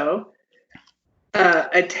also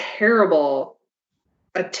a terrible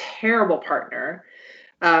partner.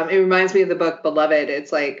 It reminds me of the book Beloved.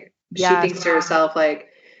 It's like, she thinks to herself, like,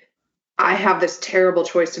 I have this terrible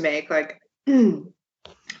choice to make. Like,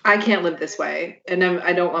 I can't live this way, and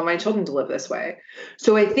I don't want my children to live this way.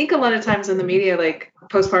 So I think a lot of times in the media, like,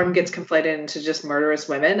 postpartum gets conflated into just murderous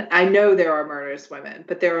women. I know there are murderous women,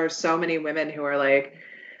 but there are so many women who are like,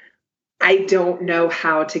 I don't know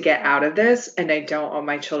how to get out of this, and I don't want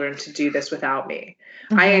my children to do this without me.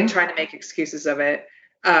 Mm-hmm. I ain't trying to make excuses of it.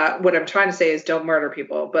 What I'm trying to say is don't murder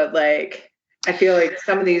people. But, like, I feel like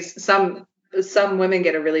some women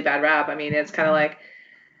get a really bad rap. I mean, it's kind of like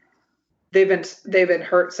they've been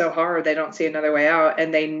hurt so hard they don't see another way out,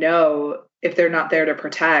 and they know if they're not there to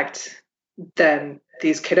protect, then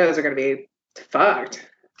these kiddos are going to be fucked.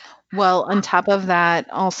 Well, on top of that,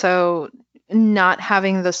 also not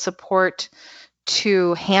having the support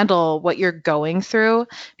to handle what you're going through.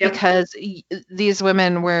 Yep. Because these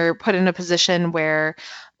women were put in a position where,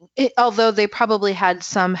 although they probably had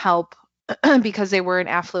some help because they were an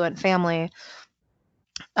affluent family,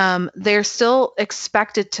 they're still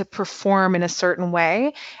expected to perform in a certain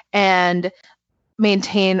way and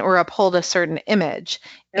maintain or uphold a certain image.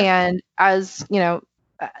 Yep. And as you know,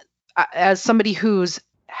 as somebody who's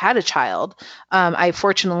had a child, I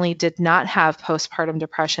fortunately did not have postpartum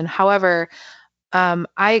depression. However,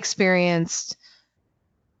 I experienced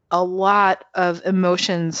a lot of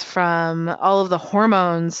emotions from all of the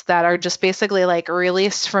hormones that are just basically like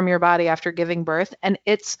released from your body after giving birth, and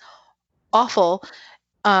it's awful.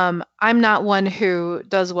 I'm not one who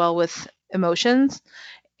does well with emotions,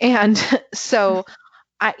 and so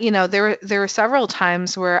there were several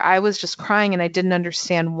times where I was just crying and I didn't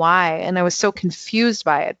understand why, and I was so confused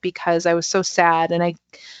by it because I was so sad and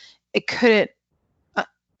it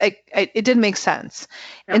didn't make sense.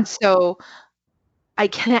 Yeah. And so I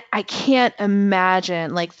can't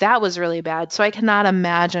imagine, like, that was really bad. So I cannot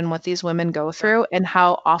imagine what these women go through and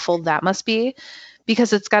how awful that must be,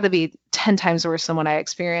 because it's got to be 10 times worse than what I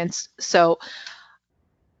experienced. So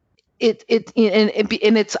it's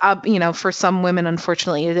for some women,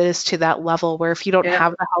 unfortunately, it is to that level where if you don't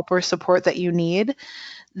have the help or support that you need,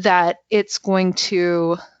 that it's going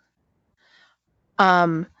to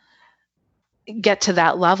get to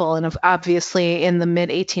that level. And obviously in the mid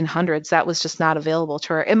 1800s, that was just not available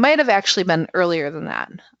to her. It might have actually been earlier than that.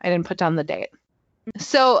 I didn't put down the date.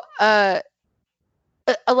 So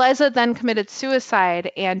Eliza then committed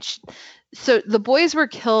suicide, and so the boys were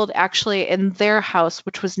killed actually in their house,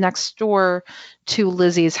 which was next door to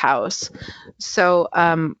Lizzie's house. So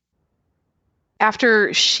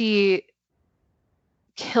after she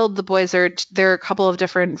killed the boys, there are a couple of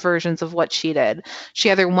different versions of what she did.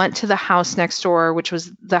 She either went to the house next door, which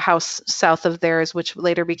was the house south of theirs, which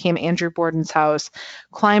later became Andrew Borden's house,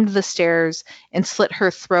 climbed the stairs, and slit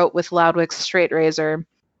her throat with Loudwick's straight razor.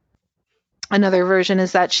 Another version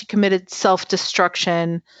is that she committed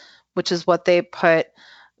self-destruction, which is what they put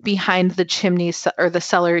behind the chimney or the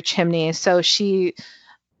cellar chimney. So she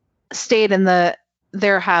stayed in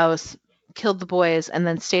their house, killed the boys, and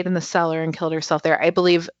then stayed in the cellar and killed herself there. I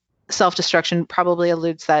believe self-destruction probably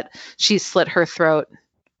alludes that she slit her throat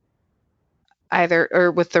either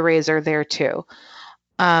or with the razor there too.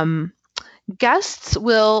 Guests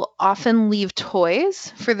will often leave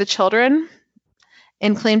toys for the children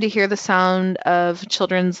and claim to hear the sound of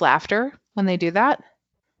children's laughter when they do that.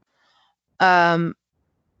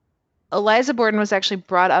 Eliza Borden was actually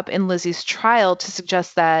brought up in Lizzie's trial to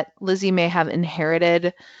suggest that Lizzie may have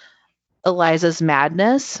inherited Eliza's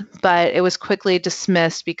madness, but it was quickly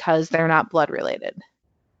dismissed because they're not blood related.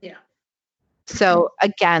 Yeah. So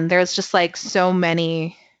again, there's just like so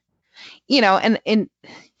many, and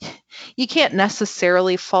you can't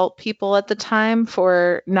necessarily fault people at the time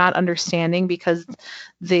for not understanding, because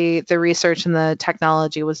the research and the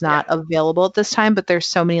technology was not available at this time, but there's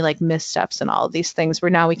so many like missteps and all of these things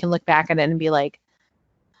where now we can look back at it and be like,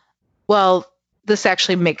 well, this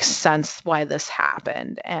actually makes sense why this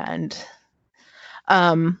happened. And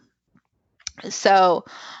so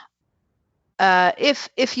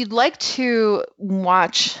if you'd like to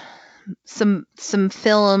watch some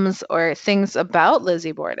films or things about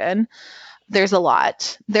Lizzie Borden, there's a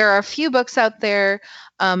lot. There are a few books out there.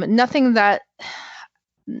 Nothing that's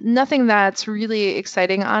really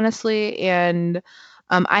exciting, honestly, and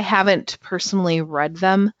I haven't personally read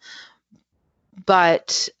them.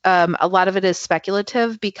 But a lot of it is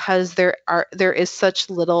speculative because there is such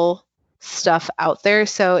little stuff out there.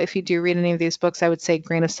 So if you do read any of these books, I would say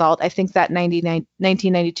grain of salt. I think that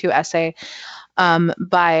 1992 essay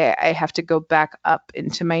by, I have to go back up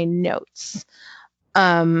into my notes,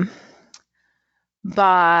 by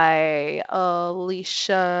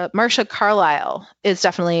Marcia Carlisle is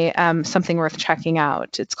definitely something worth checking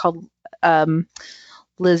out. It's called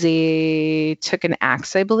Lizzie Took an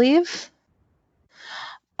Axe, I believe.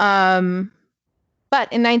 But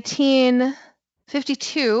in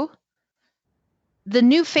 1952, The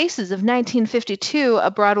New Faces of 1952, a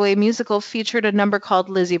Broadway musical, featured a number called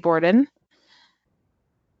Lizzie Borden.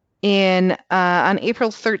 On April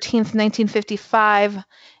 13th, 1955,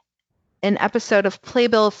 an episode of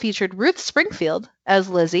Playbill featured Ruth Springfield as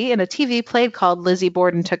Lizzie in a TV play called Lizzie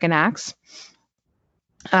Borden Took an Axe.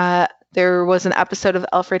 There was an episode of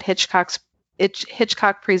Alfred Hitchcock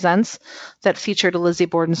Presents that featured a Lizzie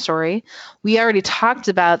Borden story. We already talked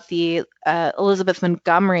about the Elizabeth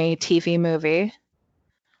Montgomery TV movie.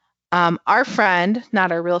 Our friend,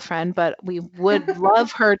 not our real friend, but we would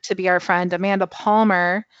love her to be our friend, Amanda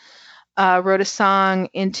Palmer, wrote a song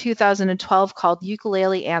in 2012 called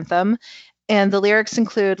Ukulele Anthem. And the lyrics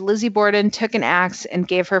include, Lizzie Borden took an axe and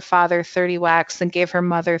gave her father 30 whacks and gave her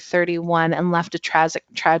mother 31 and left a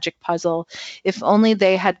tragic puzzle. If only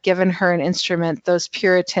they had given her an instrument, those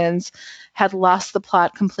Puritans had lost the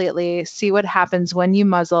plot completely. See what happens when you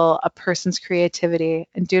muzzle a person's creativity,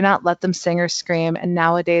 and do not let them sing or scream. And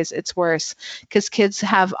nowadays it's worse because kids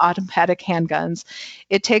have automatic handguns.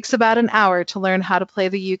 It takes about an hour to learn how to play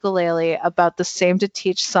the ukulele, about the same to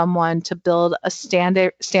teach someone to build a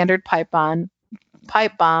standard pipe bomb.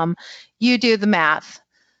 You do the math.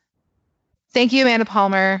 Thank you, Amanda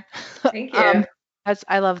Palmer. Thank you.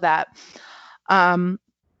 I love that.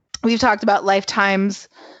 We've talked about Lifetime's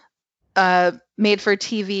made for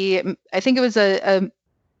TV. I think it was a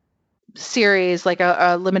series, like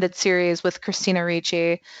a limited series with Christina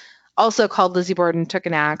Ricci, also called Lizzie Borden Took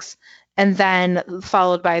an Axe, and then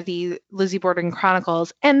followed by the Lizzie Borden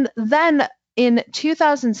Chronicles. And then in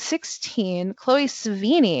 2016, Chloe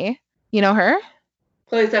Sevigny, you know her?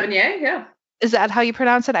 Chloe Sevigny, yeah. Is that how you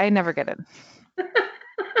pronounce it? I never get it.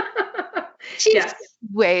 She's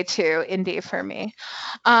way too indie for me.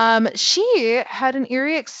 She had an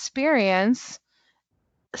eerie experience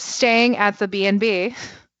staying at the B&B.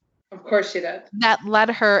 Of course she did.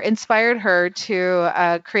 That inspired her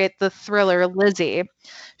to create the thriller Lizzie.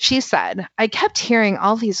 She said, I kept hearing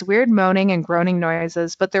all these weird moaning and groaning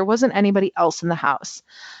noises, but there wasn't anybody else in the house.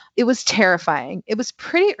 It was terrifying. It was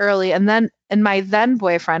pretty early, and my then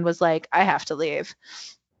boyfriend was like, I have to leave.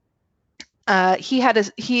 He had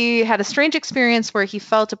a strange experience where he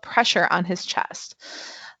felt a pressure on his chest.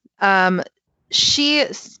 Chloe's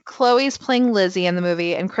playing Lizzie in the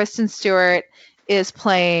movie, and Kristen Stewart is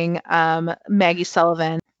playing Maggie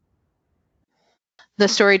Sullivan. The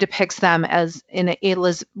story depicts them as in a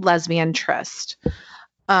lesbian tryst.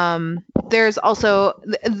 There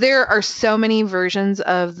are so many versions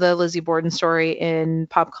of the Lizzie Borden story in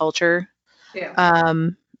pop culture. Yeah.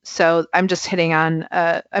 So I'm just hitting on.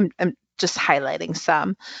 I'm just highlighting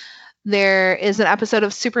some. There is an episode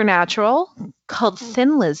of Supernatural called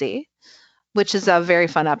Thin Lizzie, which is a very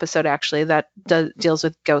fun episode, actually, that deals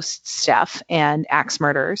with ghost stuff and axe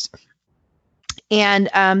murders. And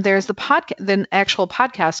there's the actual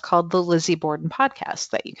podcast called the Lizzie Borden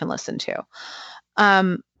Podcast that you can listen to.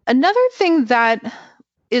 Another thing that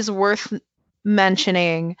is worth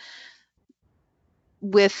mentioning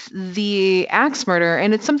with the axe murder,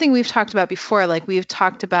 and it's something we've talked about before, like we've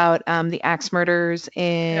talked about the axe murders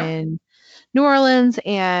in New Orleans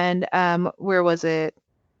and where was it?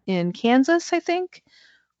 In Kansas, I think,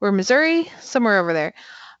 or Missouri, somewhere over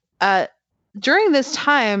there. During this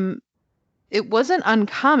time, it wasn't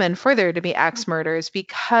uncommon for there to be axe murders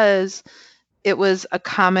because it was a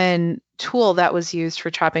common tool that was used for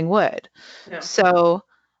chopping wood. Yeah. So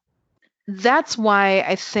that's why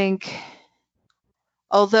I think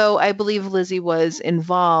although I believe Lizzie was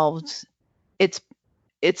involved, it's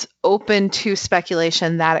open to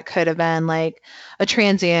speculation that it could have been like a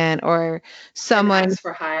transient or An someone, ex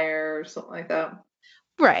for hire or something like that.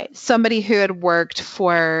 right, somebody who had worked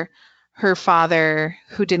for her father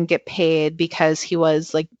who didn't get paid because he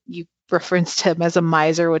was, like, you referenced him as a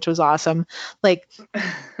miser, which was awesome. Like,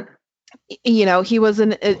 he was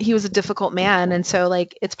a difficult man, and so,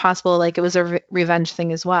 like, it's possible, like, it was a revenge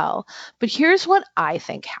thing as well. But here's what I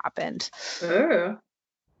think happened. Oh.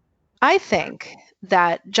 I think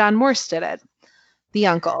that John Morse did it, the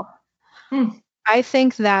uncle. I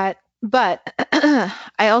think that, but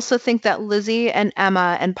I also think that Lizzie and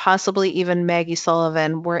Emma and possibly even Maggie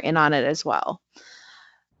Sullivan were in on it as well.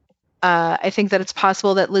 I think that it's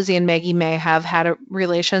possible that Lizzie and Maggie may have had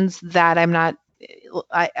relations that I'm not.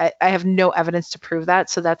 I have no evidence to prove that,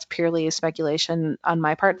 so that's purely speculation on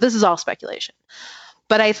my part. This is all speculation.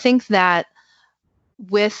 But I think that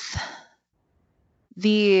with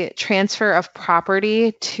the transfer of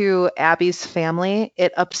property to Abby's family,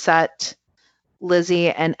 it upset Lizzie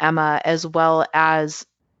and Emma as well as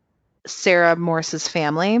Sarah Morse's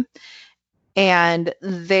family. And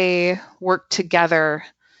they worked together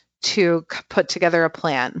to put together a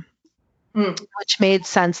plan, which made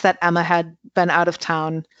sense that Emma had been out of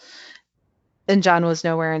town and John was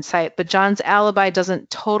nowhere in sight. But John's alibi doesn't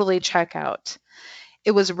totally check out.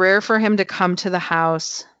 It was rare for him to come to the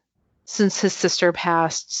house since his sister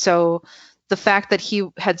passed. So the fact that he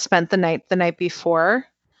had spent the night before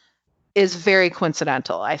is very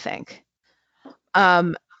coincidental, I think.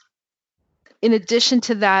 In addition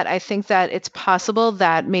to that, I think that it's possible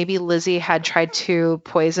that maybe Lizzie had tried to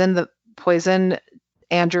poison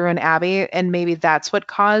Andrew and Abby, and maybe that's what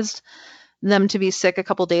caused them to be sick a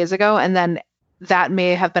couple days ago. And then that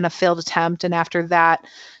may have been a failed attempt. And after that,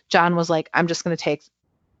 John was like, I'm just going to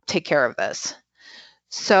take care of this.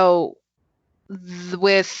 So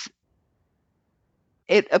with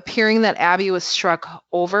it appearing that Abby was struck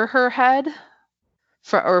over her head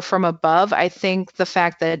or from above, I think the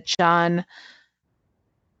fact that John,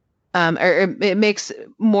 or it makes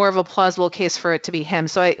more of a plausible case for it to be him.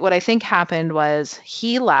 So what I think happened was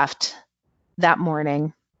he left that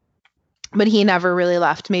morning, but he never really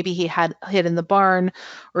left. Maybe he had hid in the barn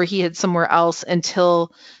or he hid somewhere else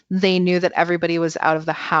until they knew that everybody was out of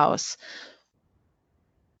the house.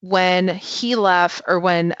 When he left, or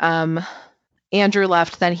when Andrew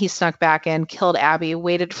left, then he snuck back in, killed Abby,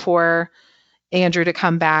 waited for Andrew to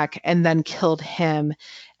come back, and then killed him,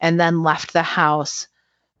 and then left the house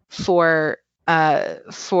for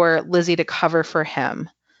Lizzie to cover for him,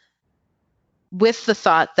 with the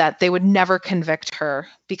thought that they would never convict her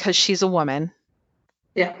because she's a woman.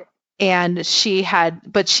 Yeah. And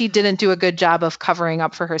but she didn't do a good job of covering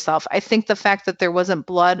up for herself. I think the fact that there wasn't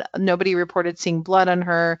blood, nobody reported seeing blood on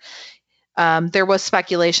her. There was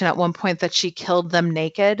speculation at one point that she killed them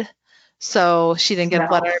naked, so she didn't get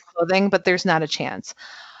blood on her clothing, but there's not a chance.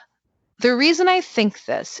 The reason I think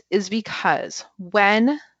this is because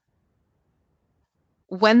when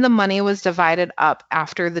the money was divided up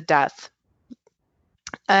after the death,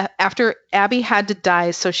 after Abby had to die,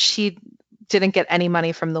 so she didn't get any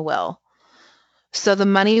money from the will. So the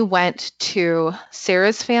money went to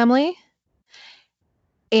Sarah's family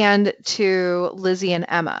and to Lizzie and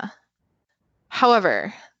Emma.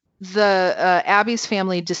 However, the Abby's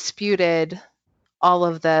family disputed all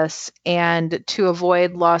of this, and to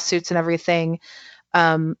avoid lawsuits and everything,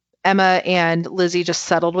 Emma and Lizzie just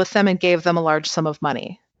settled with them and gave them a large sum of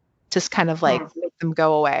money, just kind of like make them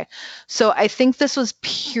go away. So I think this was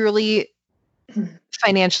purely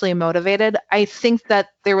financially motivated. I think that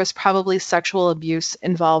there was probably sexual abuse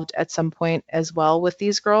involved at some point as well with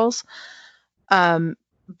these girls. But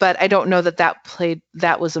I don't know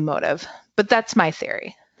that was a motive. But that's my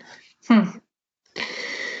theory.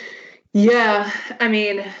 Yeah, I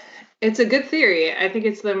mean, it's a good theory. I think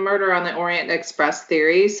it's the murder on the Orient Express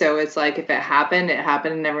theory. So it's like if it happened,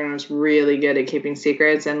 and everyone was really good at keeping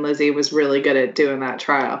secrets, and Lizzie was really good at doing that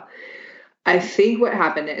trial. I think what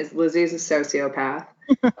happened is Lizzie's a sociopath.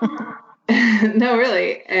 No,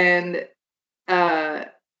 really. And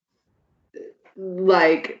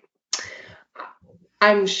like,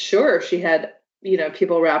 I'm sure she had,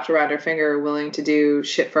 people wrapped around her finger willing to do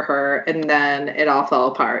shit for her, and then it all fell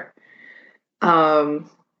apart. But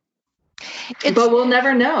we'll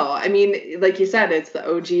never know. I mean, like you said, it's the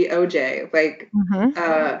OG OJ. Like,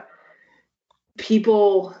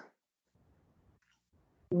 people,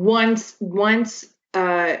 once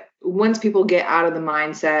people get out of the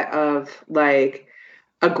mindset of like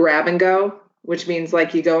a grab and go, which means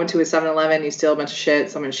like you go into a 7-Eleven, you steal a bunch of shit,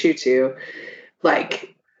 someone shoots you.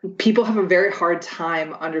 Like, people have a very hard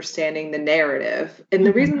time understanding the narrative. And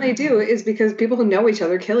the reason they do is because people who know each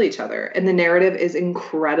other kill each other, and the narrative is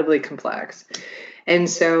incredibly complex. And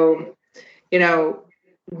so, you know,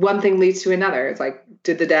 one thing leads to another. It's like,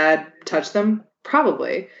 did the dad touch them?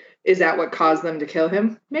 Probably. Is that what caused them to kill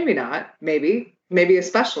him? Maybe not. Maybe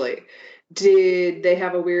especially. Did they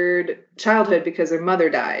have a weird childhood because their mother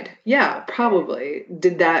died? Yeah, probably.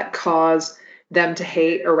 Did that cause them to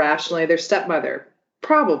hate irrationally their stepmother?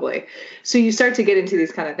 Probably. So you start to get into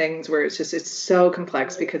these kind of things where it's so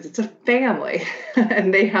complex because it's a family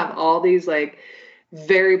and they have all these like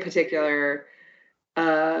very particular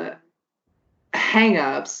uh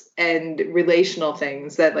hang-ups and relational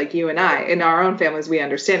things that like you and I in our own families we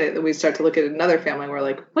understand it, that we start to look at another family and we're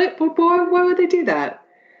like, why would they do that?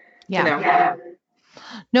 You Yeah. know? Yeah.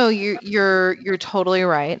 No, you're totally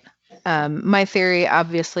right. My theory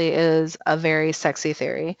obviously is a very sexy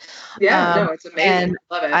theory. No, it's amazing. And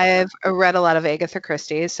Love it. I've read a lot of Agatha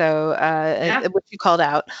Christie, so Yeah. which you called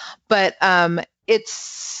out, but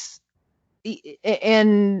it's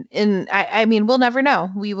I mean we'll never know.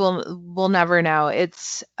 We'll never know.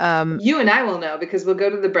 It's You and I will know because we'll go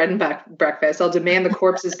to the bread and breakfast. I'll demand the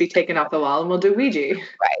corpses be taken off the wall and we'll do Ouija.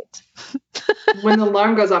 right. When the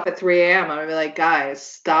alarm goes off at 3 a.m., I'm going to be like, guys,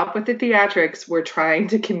 stop with the theatrics. We're trying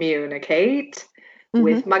to communicate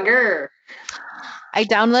with my girl. I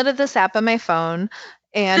downloaded this app on my phone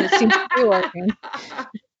and it seems to be working.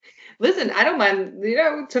 Listen, I don't mind.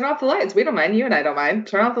 Turn off the lights. We don't mind. You and I don't mind.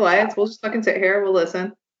 Turn off the lights. We'll just fucking sit here. We'll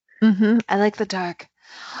listen. I like the dark.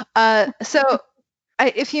 So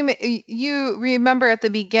if you remember at the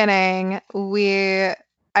beginning,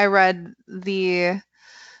 I read the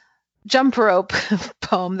jump rope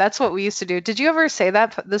poem. That's what we used to do. Did you ever say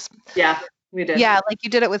that? Yeah, we did. Yeah, like you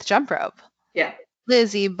did it with jump rope. Yeah.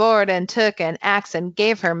 Lizzie Borden took an axe and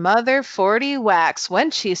gave her mother 40 whacks. When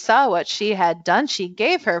she saw what she had done, she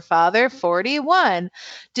gave her father 41.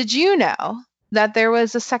 Did you know that there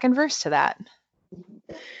was a second verse to that?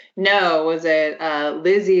 No, was it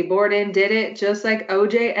Lizzie Borden did it just like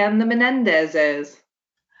OJ and the Menendezes?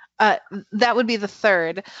 That would be the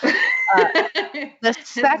third. The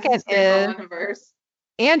second is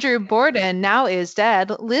Andrew Borden now is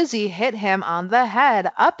dead. Lizzie hit him on the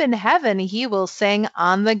head. Up in heaven he will sing.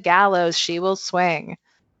 On the gallows she will swing.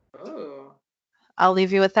 Oh. I'll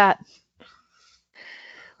leave you with that.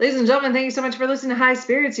 Ladies and gentlemen, thank you so much for listening to High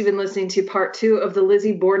Spirits. You've been listening to part 2 of the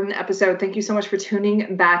Lizzie Borden episode. Thank you so much for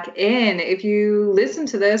tuning back in. If you listen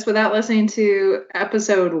to this without listening to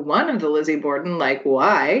episode 1 of the Lizzie Borden, like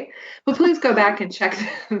why? But please go back and check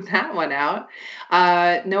that one out.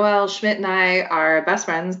 Noelle Schmidt and I are best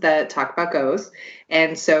friends that talk about ghosts.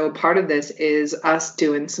 And so part of this is us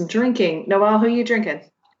doing some drinking. Noelle, who are you drinking?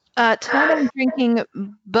 Tonight I'm drinking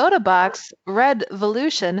Boda Box Red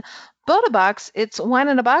Volution. Boda Box, it's wine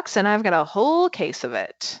in a box, and I've got a whole case of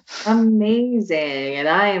it. Amazing. And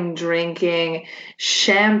I am drinking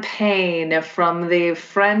champagne from the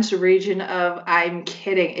French region of, I'm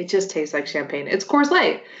kidding, it just tastes like champagne. It's Coors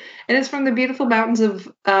Light. And it's from the beautiful mountains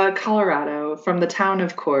of Colorado, from the town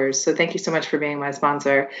of Coors. So thank you so much for being my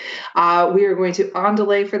sponsor. We are going to on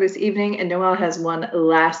delay for this evening, and Noelle has one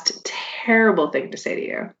last terrible thing to say to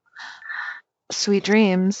you. Sweet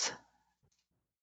dreams.